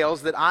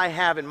details that I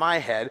have in my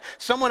head,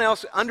 someone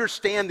else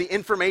understand the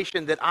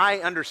information that I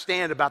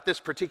understand about this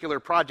particular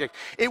project.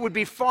 It would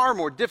be far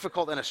more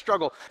difficult and a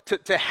struggle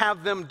to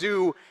have them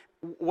do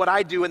what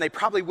I do and they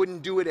probably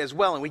wouldn't do it as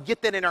well. And we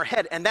get that in our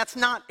head. And that's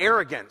not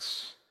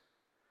arrogance.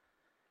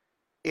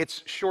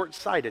 It's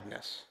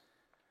short-sightedness.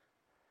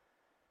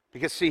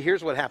 Because see,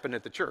 here's what happened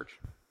at the church.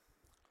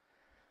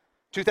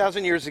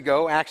 2,000 years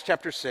ago, Acts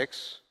chapter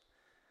 6,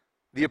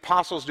 the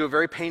apostles do a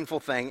very painful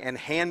thing and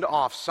hand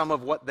off some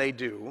of what they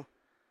do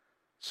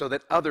so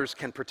that others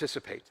can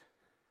participate.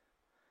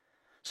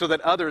 So that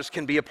others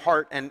can be a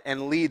part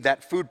and lead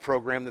that food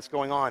program that's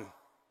going on.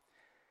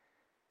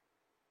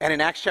 And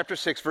in Acts chapter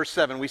 6, verse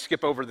 7, we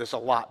skip over this a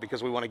lot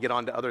because we want to get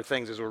on to other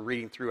things as we're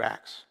reading through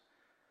Acts.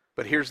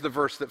 But here's the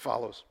verse that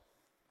follows.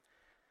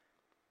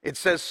 It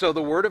says, "So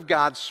the word of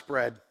God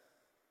spread,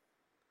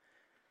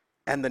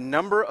 and the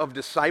number of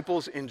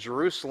disciples in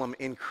Jerusalem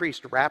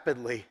increased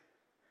rapidly,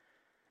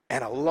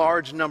 and a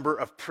large number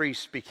of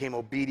priests became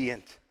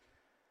obedient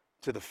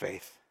to the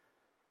faith."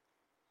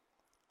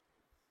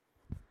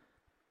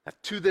 Now,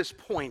 to this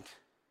point,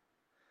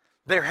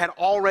 there had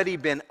already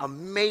been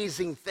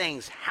amazing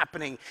things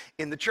happening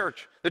in the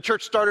church. The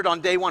church started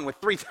on day one with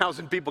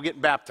 3,000 people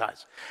getting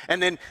baptized.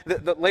 And then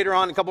later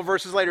on, a couple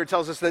verses later, it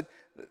tells us that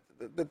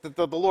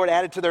the Lord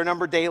added to their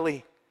number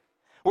daily.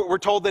 We're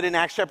told that in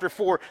Acts chapter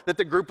 4 that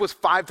the group was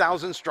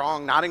 5,000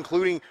 strong, not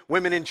including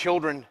women and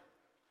children.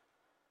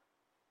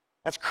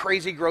 That's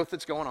crazy growth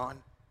that's going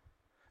on.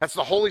 That's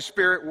the Holy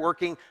Spirit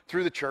working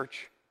through the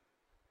church.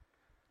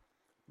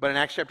 But in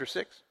Acts chapter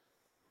 6,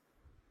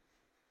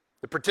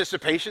 the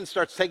participation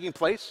starts taking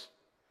place.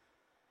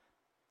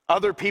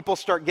 Other people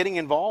start getting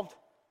involved.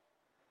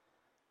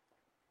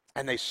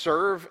 And they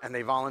serve and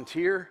they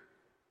volunteer.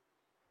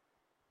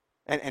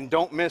 And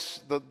don't miss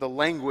the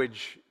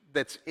language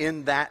that's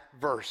in that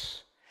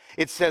verse.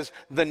 It says,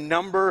 the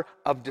number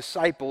of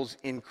disciples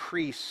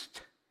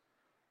increased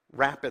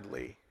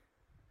rapidly.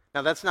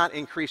 Now, that's not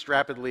increased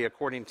rapidly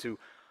according to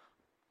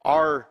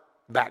our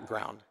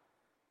background.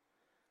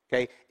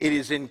 Okay? It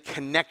is in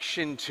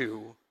connection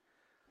to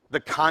the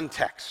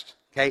context.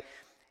 Okay?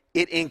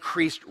 It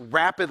increased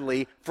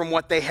rapidly from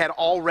what they had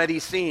already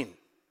seen.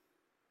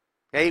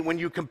 Okay, when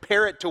you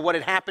compare it to what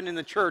had happened in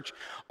the church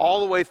all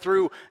the way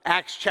through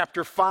Acts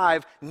chapter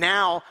 5,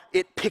 now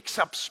it picks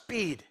up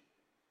speed.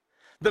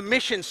 The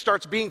mission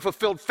starts being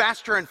fulfilled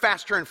faster and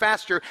faster and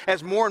faster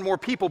as more and more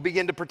people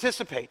begin to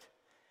participate.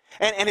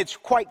 And it's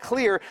quite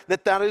clear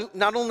that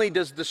not only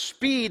does the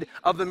speed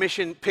of the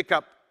mission pick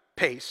up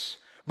pace,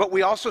 but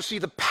we also see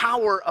the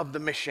power of the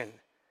mission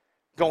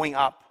going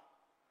up.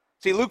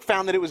 See, Luke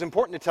found that it was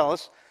important to tell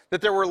us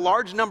that there were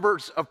large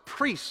numbers of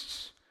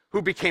priests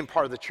who became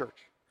part of the church,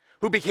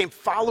 who became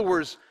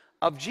followers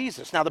of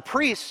Jesus. Now, the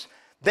priests,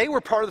 they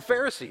were part of the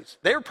Pharisees.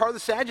 They were part of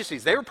the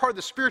Sadducees. They were part of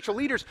the spiritual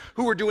leaders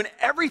who were doing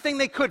everything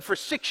they could for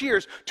 6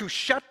 years to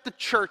shut the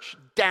church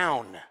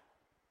down.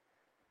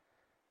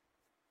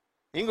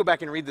 You can go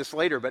back and read this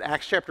later, but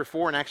Acts chapter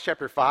 4 and Acts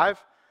chapter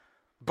 5,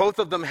 both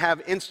of them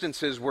have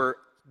instances where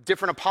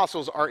different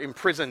apostles are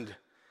imprisoned.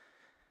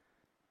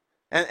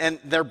 And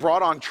they're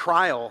brought on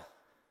trial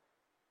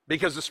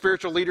because the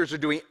spiritual leaders are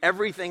doing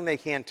everything they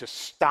can to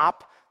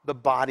stop the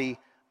body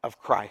of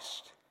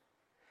Christ.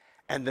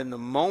 And then the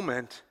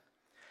moment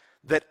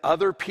that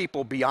other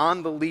people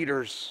beyond the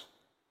leaders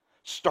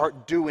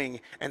start doing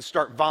and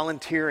start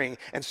volunteering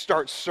and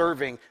start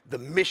serving, the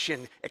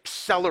mission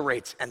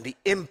accelerates and the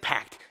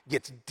impact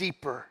gets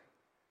deeper.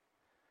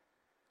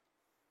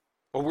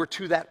 Well, we're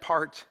to that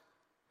part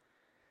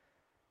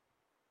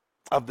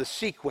of the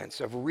sequence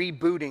of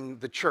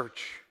rebooting the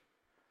church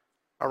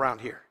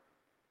around here.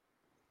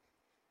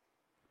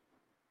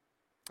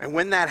 And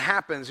when that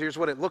happens, here's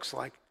what it looks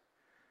like.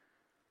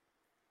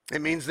 It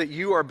means that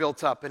you are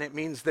built up, and it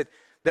means that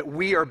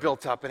we are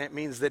built up, and it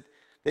means that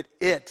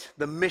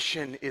the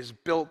mission is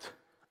built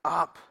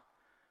up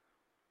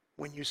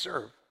when you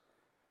serve.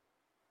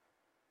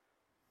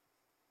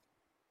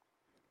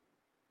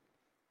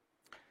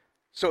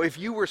 So if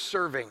you were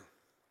serving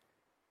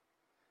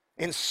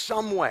in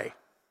some way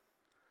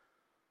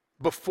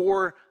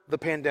before the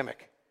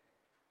pandemic,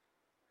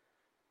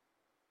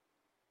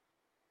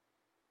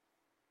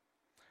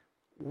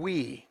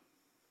 we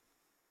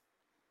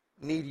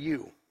need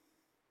you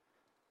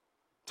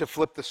to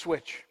flip the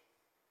switch.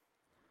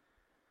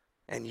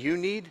 And you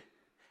need,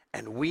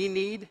 and we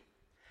need,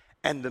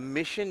 and the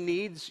mission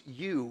needs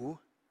you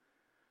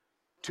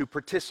to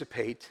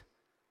participate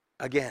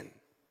again.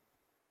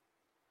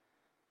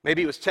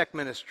 Maybe it was tech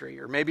ministry,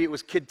 or maybe it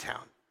was Kid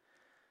Town.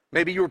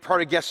 Maybe you were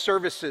part of guest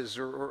services,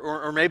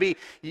 or maybe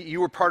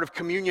you were part of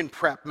communion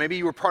prep. Maybe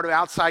you were part of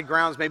outside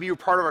grounds. Maybe you were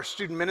part of our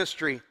student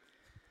ministry.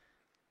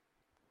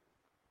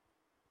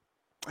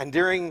 And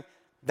during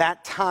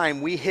that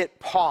time, we hit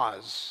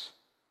pause.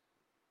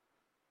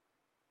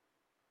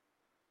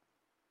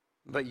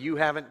 But you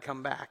haven't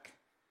come back.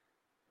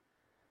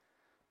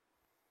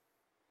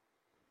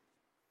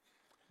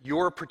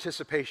 Your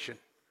participation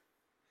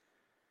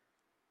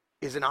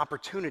is an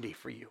opportunity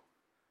for you.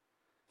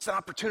 It's an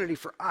opportunity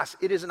for us.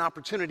 It is an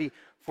opportunity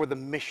for the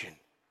mission.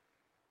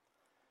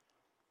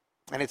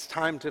 And it's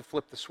time to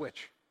flip the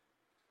switch.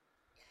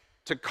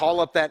 To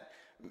call up that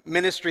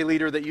ministry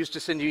leader that used to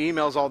send you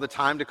emails all the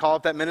time, to call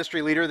up that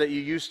ministry leader that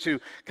you used to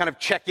kind of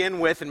check in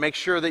with and make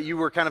sure that you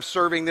were kind of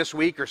serving this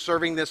week or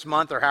serving this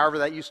month or however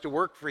that used to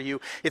work for you.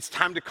 It's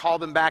time to call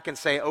them back and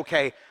say,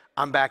 okay,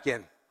 I'm back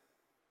in.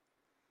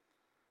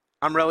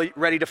 I'm really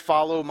ready to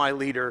follow my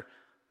leader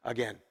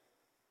again.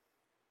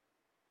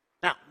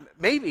 Now,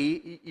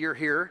 maybe you're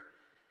here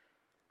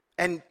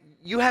and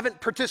you haven't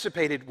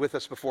participated with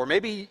us before.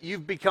 Maybe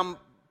you've become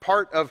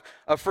part of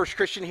First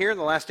Christian here in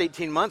the last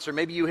 18 months, or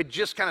maybe you had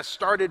just kind of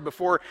started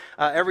before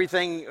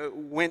everything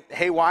went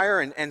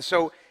haywire, and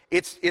so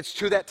it's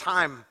to that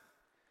time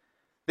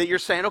that you're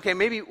saying, okay,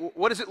 maybe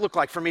what does it look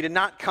like for me to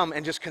not come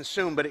and just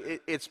consume, but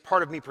it's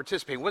part of me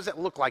participating? What does that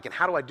look like, and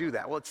how do I do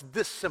that? Well, it's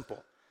this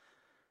simple.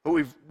 But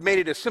we've made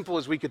it as simple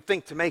as we could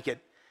think to make it.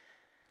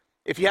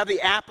 If you have the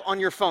app on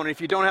your phone, and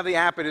if you don't have the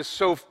app, it is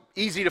so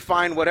easy to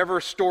find.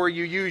 Whatever store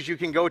you use, you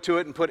can go to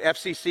it and put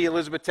FCC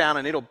Elizabethtown,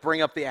 and it'll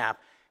bring up the app.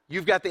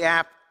 You've got the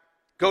app,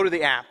 go to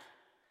the app.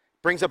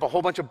 Brings up a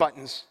whole bunch of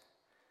buttons.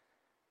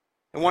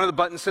 And one of the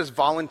buttons says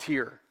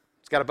volunteer.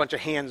 It's got a bunch of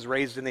hands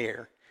raised in the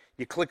air.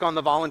 You click on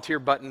the volunteer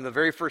button. The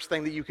very first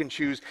thing that you can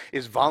choose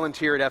is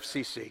volunteer at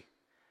FCC.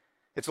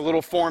 It's a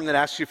little form that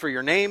asks you for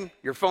your name,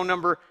 your phone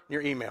number, and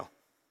your email.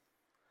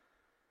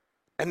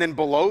 And then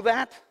below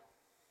that,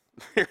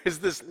 there is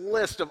this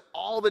list of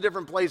all the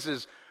different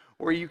places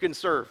where you can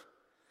serve.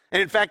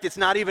 And in fact, it's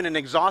not even an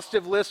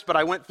exhaustive list, but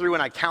I went through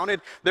and I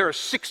counted. There are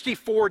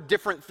 64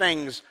 different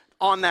things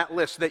on that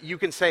list that you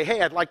can say,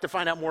 hey, I'd like to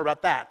find out more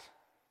about that.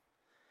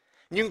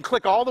 And you can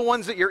click all the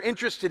ones that you're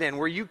interested in,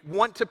 where you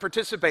want to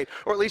participate,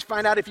 or at least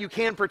find out if you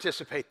can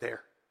participate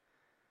there.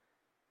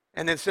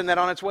 And then send that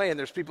on its way, and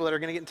there's people that are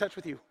going to get in touch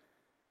with you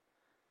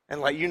and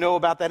let you know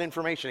about that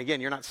information.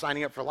 Again, you're not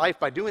signing up for life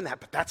by doing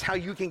that, but that's how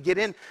you can get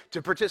in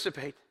to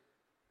participate.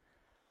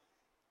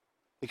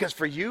 Because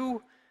for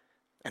you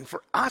and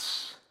for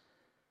us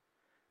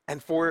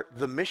and for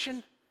the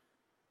mission,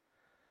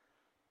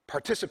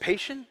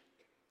 participation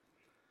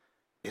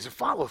is a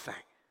follow thing.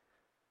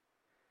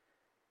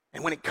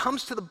 And when it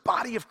comes to the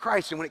body of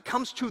Christ and when it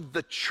comes to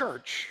the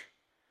church,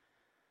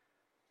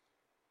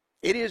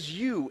 it is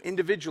you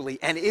individually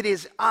and it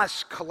is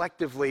us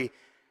collectively,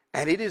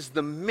 and it is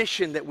the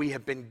mission that we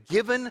have been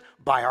given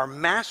by our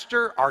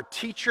master, our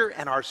teacher,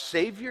 and our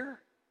Savior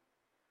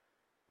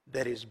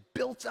that is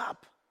built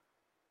up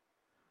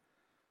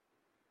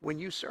when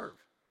you serve.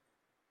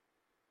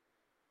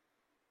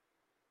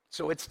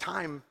 So it's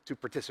time to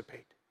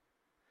participate.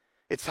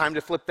 It's time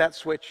to flip that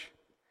switch.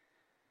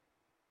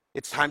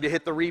 It's time to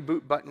hit the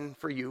reboot button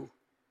for you,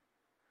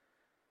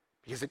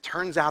 because it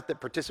turns out that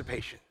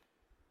participation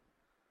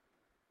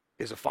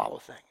is a follow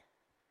thing.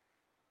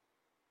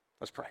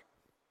 Let's pray.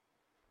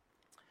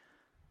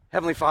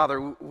 Heavenly Father,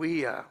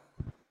 we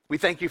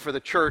thank you for the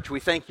church.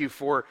 We thank you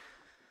for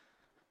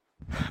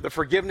the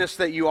forgiveness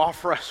that you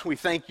offer us. We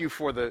thank you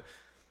for the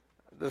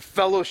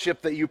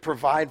fellowship that you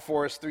provide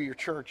for us through your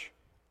church.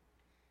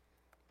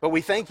 But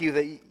we thank you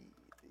that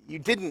you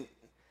didn't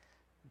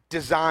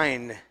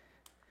design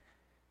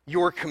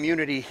your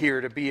community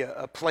here to be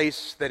a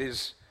place that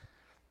is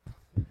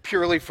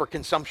purely for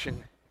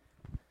consumption,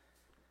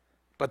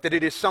 but that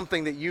it is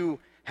something that you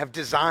have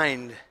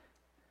designed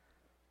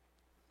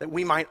that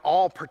we might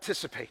all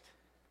participate,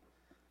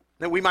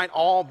 that we might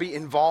all be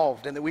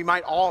involved, and that we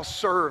might all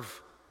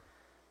serve,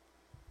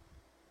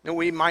 that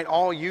we might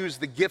all use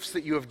the gifts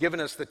that you have given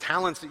us, the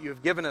talents that you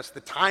have given us,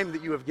 the time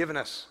that you have given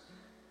us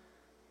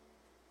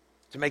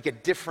to make a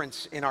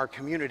difference in our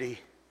community,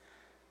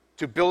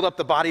 to build up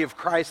the body of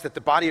Christ, that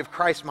the body of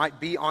Christ might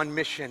be on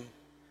mission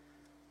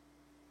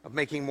of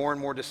making more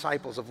and more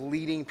disciples, of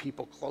leading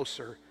people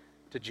closer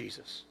to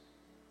Jesus.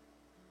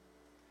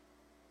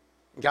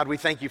 God, we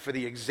thank you for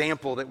the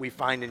example that we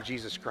find in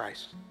Jesus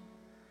Christ.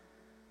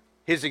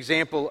 His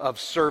example of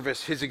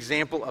service, his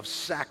example of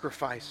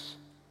sacrifice,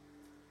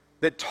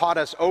 that taught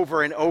us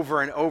over and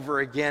over and over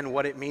again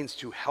what it means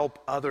to help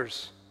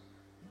others,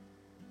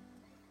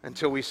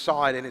 until we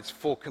saw it in its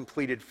full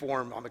completed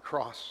form on the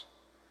cross.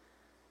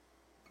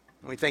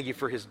 And we thank you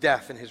for his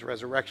death and his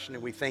resurrection,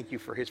 and we thank you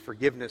for his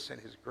forgiveness and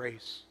his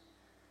grace.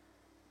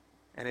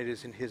 And it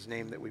is in his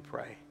name that we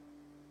pray.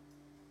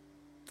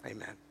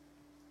 Amen.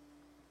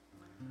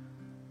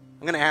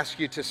 I'm going to ask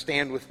you to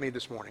stand with me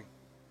this morning.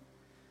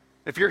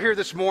 If you're here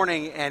this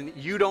morning and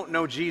you don't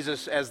know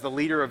Jesus as the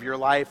leader of your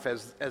life,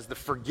 as the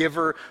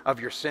forgiver of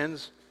your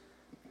sins,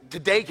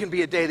 today can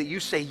be a day that you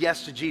say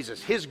yes to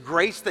Jesus. His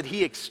grace that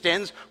he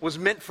extends was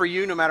meant for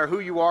you no matter who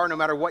you are, no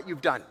matter what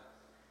you've done.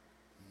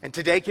 And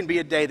today can be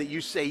a day that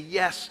you say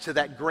yes to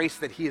that grace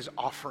that he is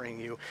offering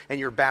you, and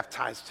you're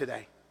baptized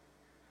today.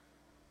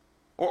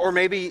 Or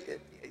maybe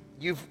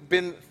you've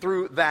been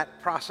through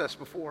that process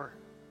before,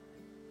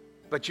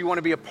 but you want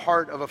to be a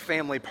part of a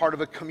family, part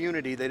of a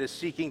community that is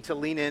seeking to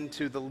lean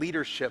into the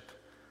leadership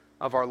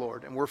of our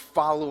Lord, and we're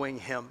following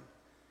him.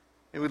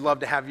 And we'd love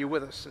to have you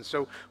with us. And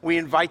so we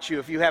invite you,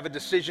 if you have a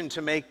decision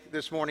to make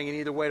this morning in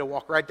either way, to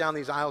walk right down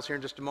these aisles here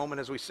in just a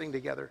moment as we sing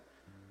together.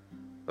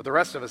 But the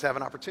rest of us have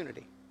an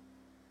opportunity.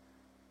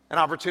 an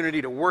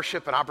opportunity to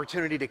worship, an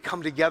opportunity to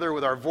come together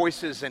with our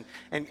voices and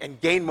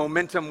gain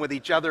momentum with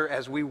each other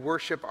as we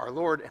worship our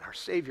Lord and our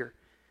Savior.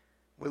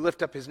 We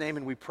lift up his name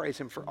and we praise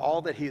him for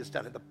all that he has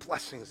done and the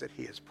blessings that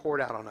he has poured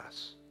out on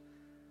us.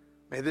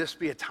 May this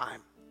be a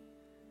time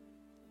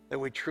that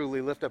we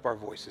truly lift up our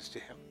voices to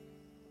him.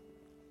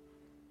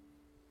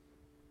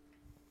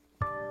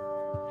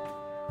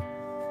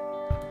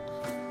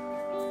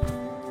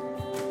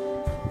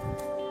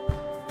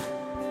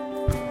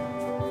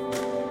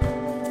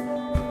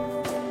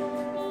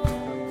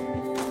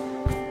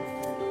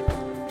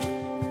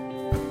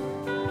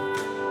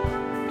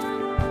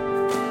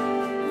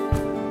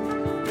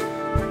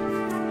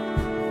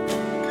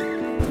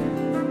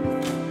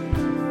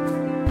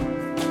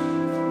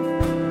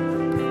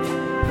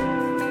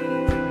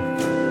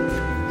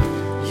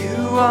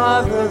 You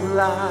are the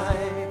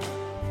light,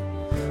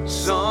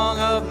 song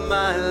of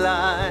my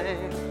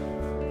life.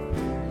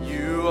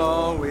 You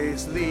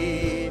always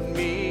lead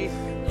me.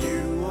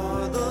 You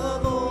are the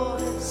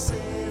voice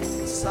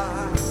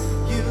inside.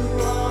 You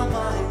are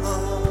my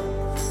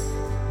love,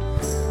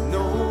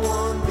 no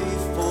one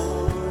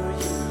before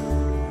you.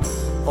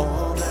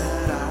 All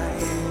that I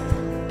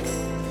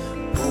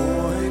am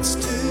points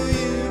to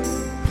you,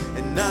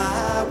 and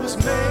I was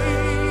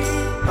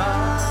made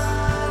by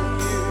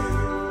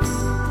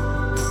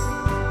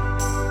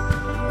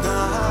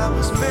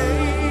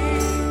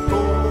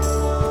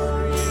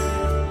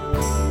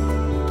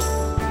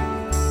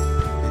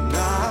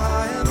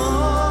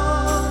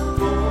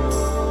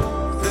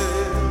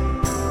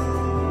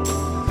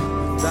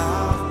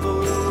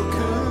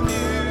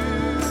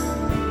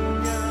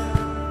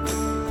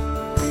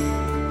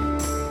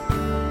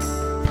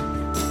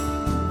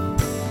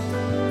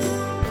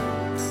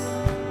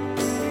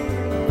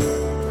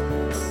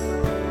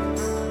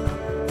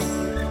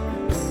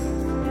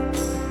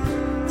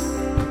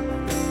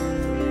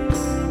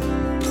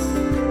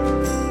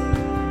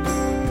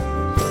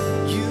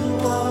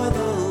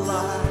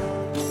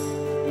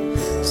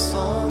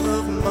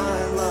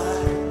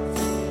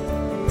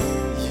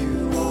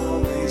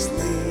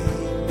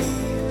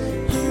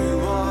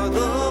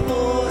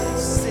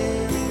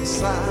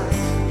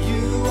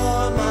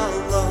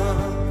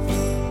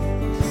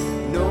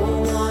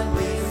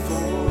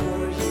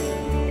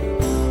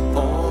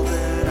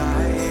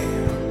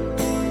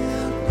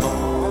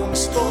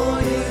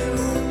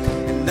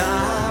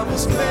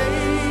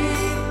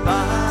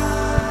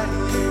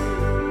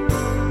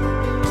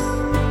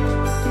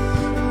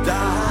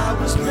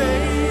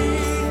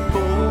made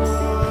for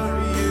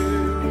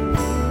you,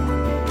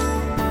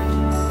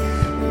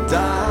 and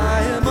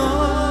I am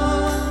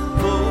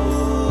unfulfilled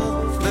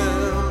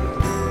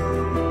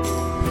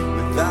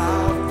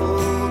without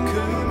full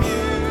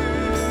communion.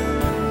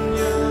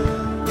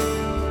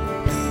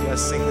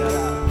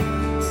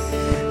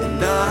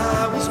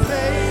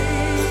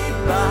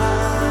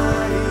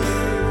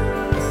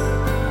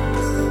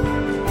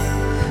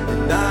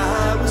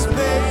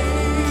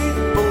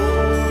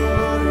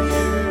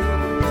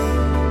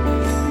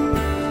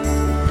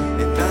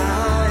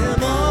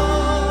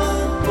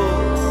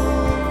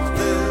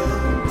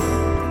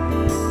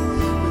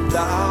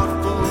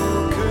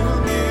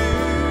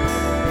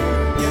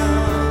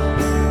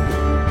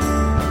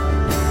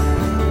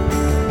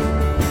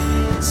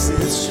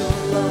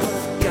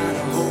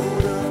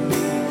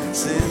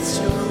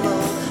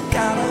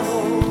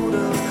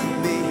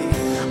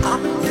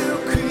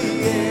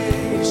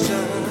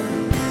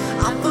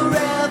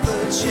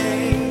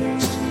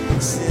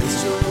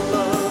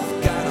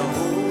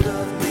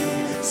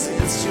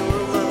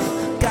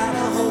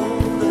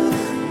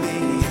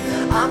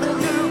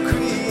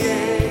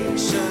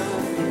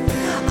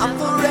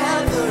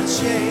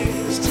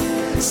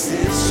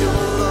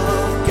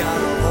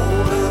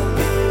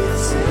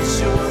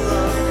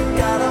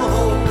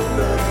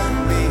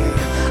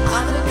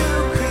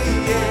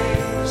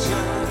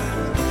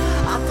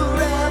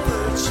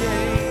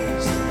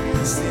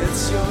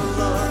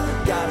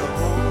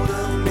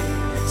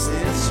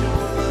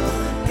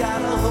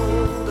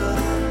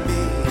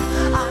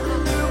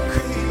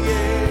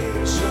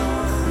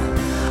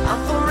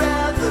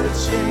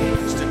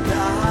 Changed, and I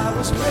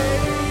was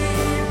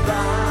made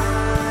by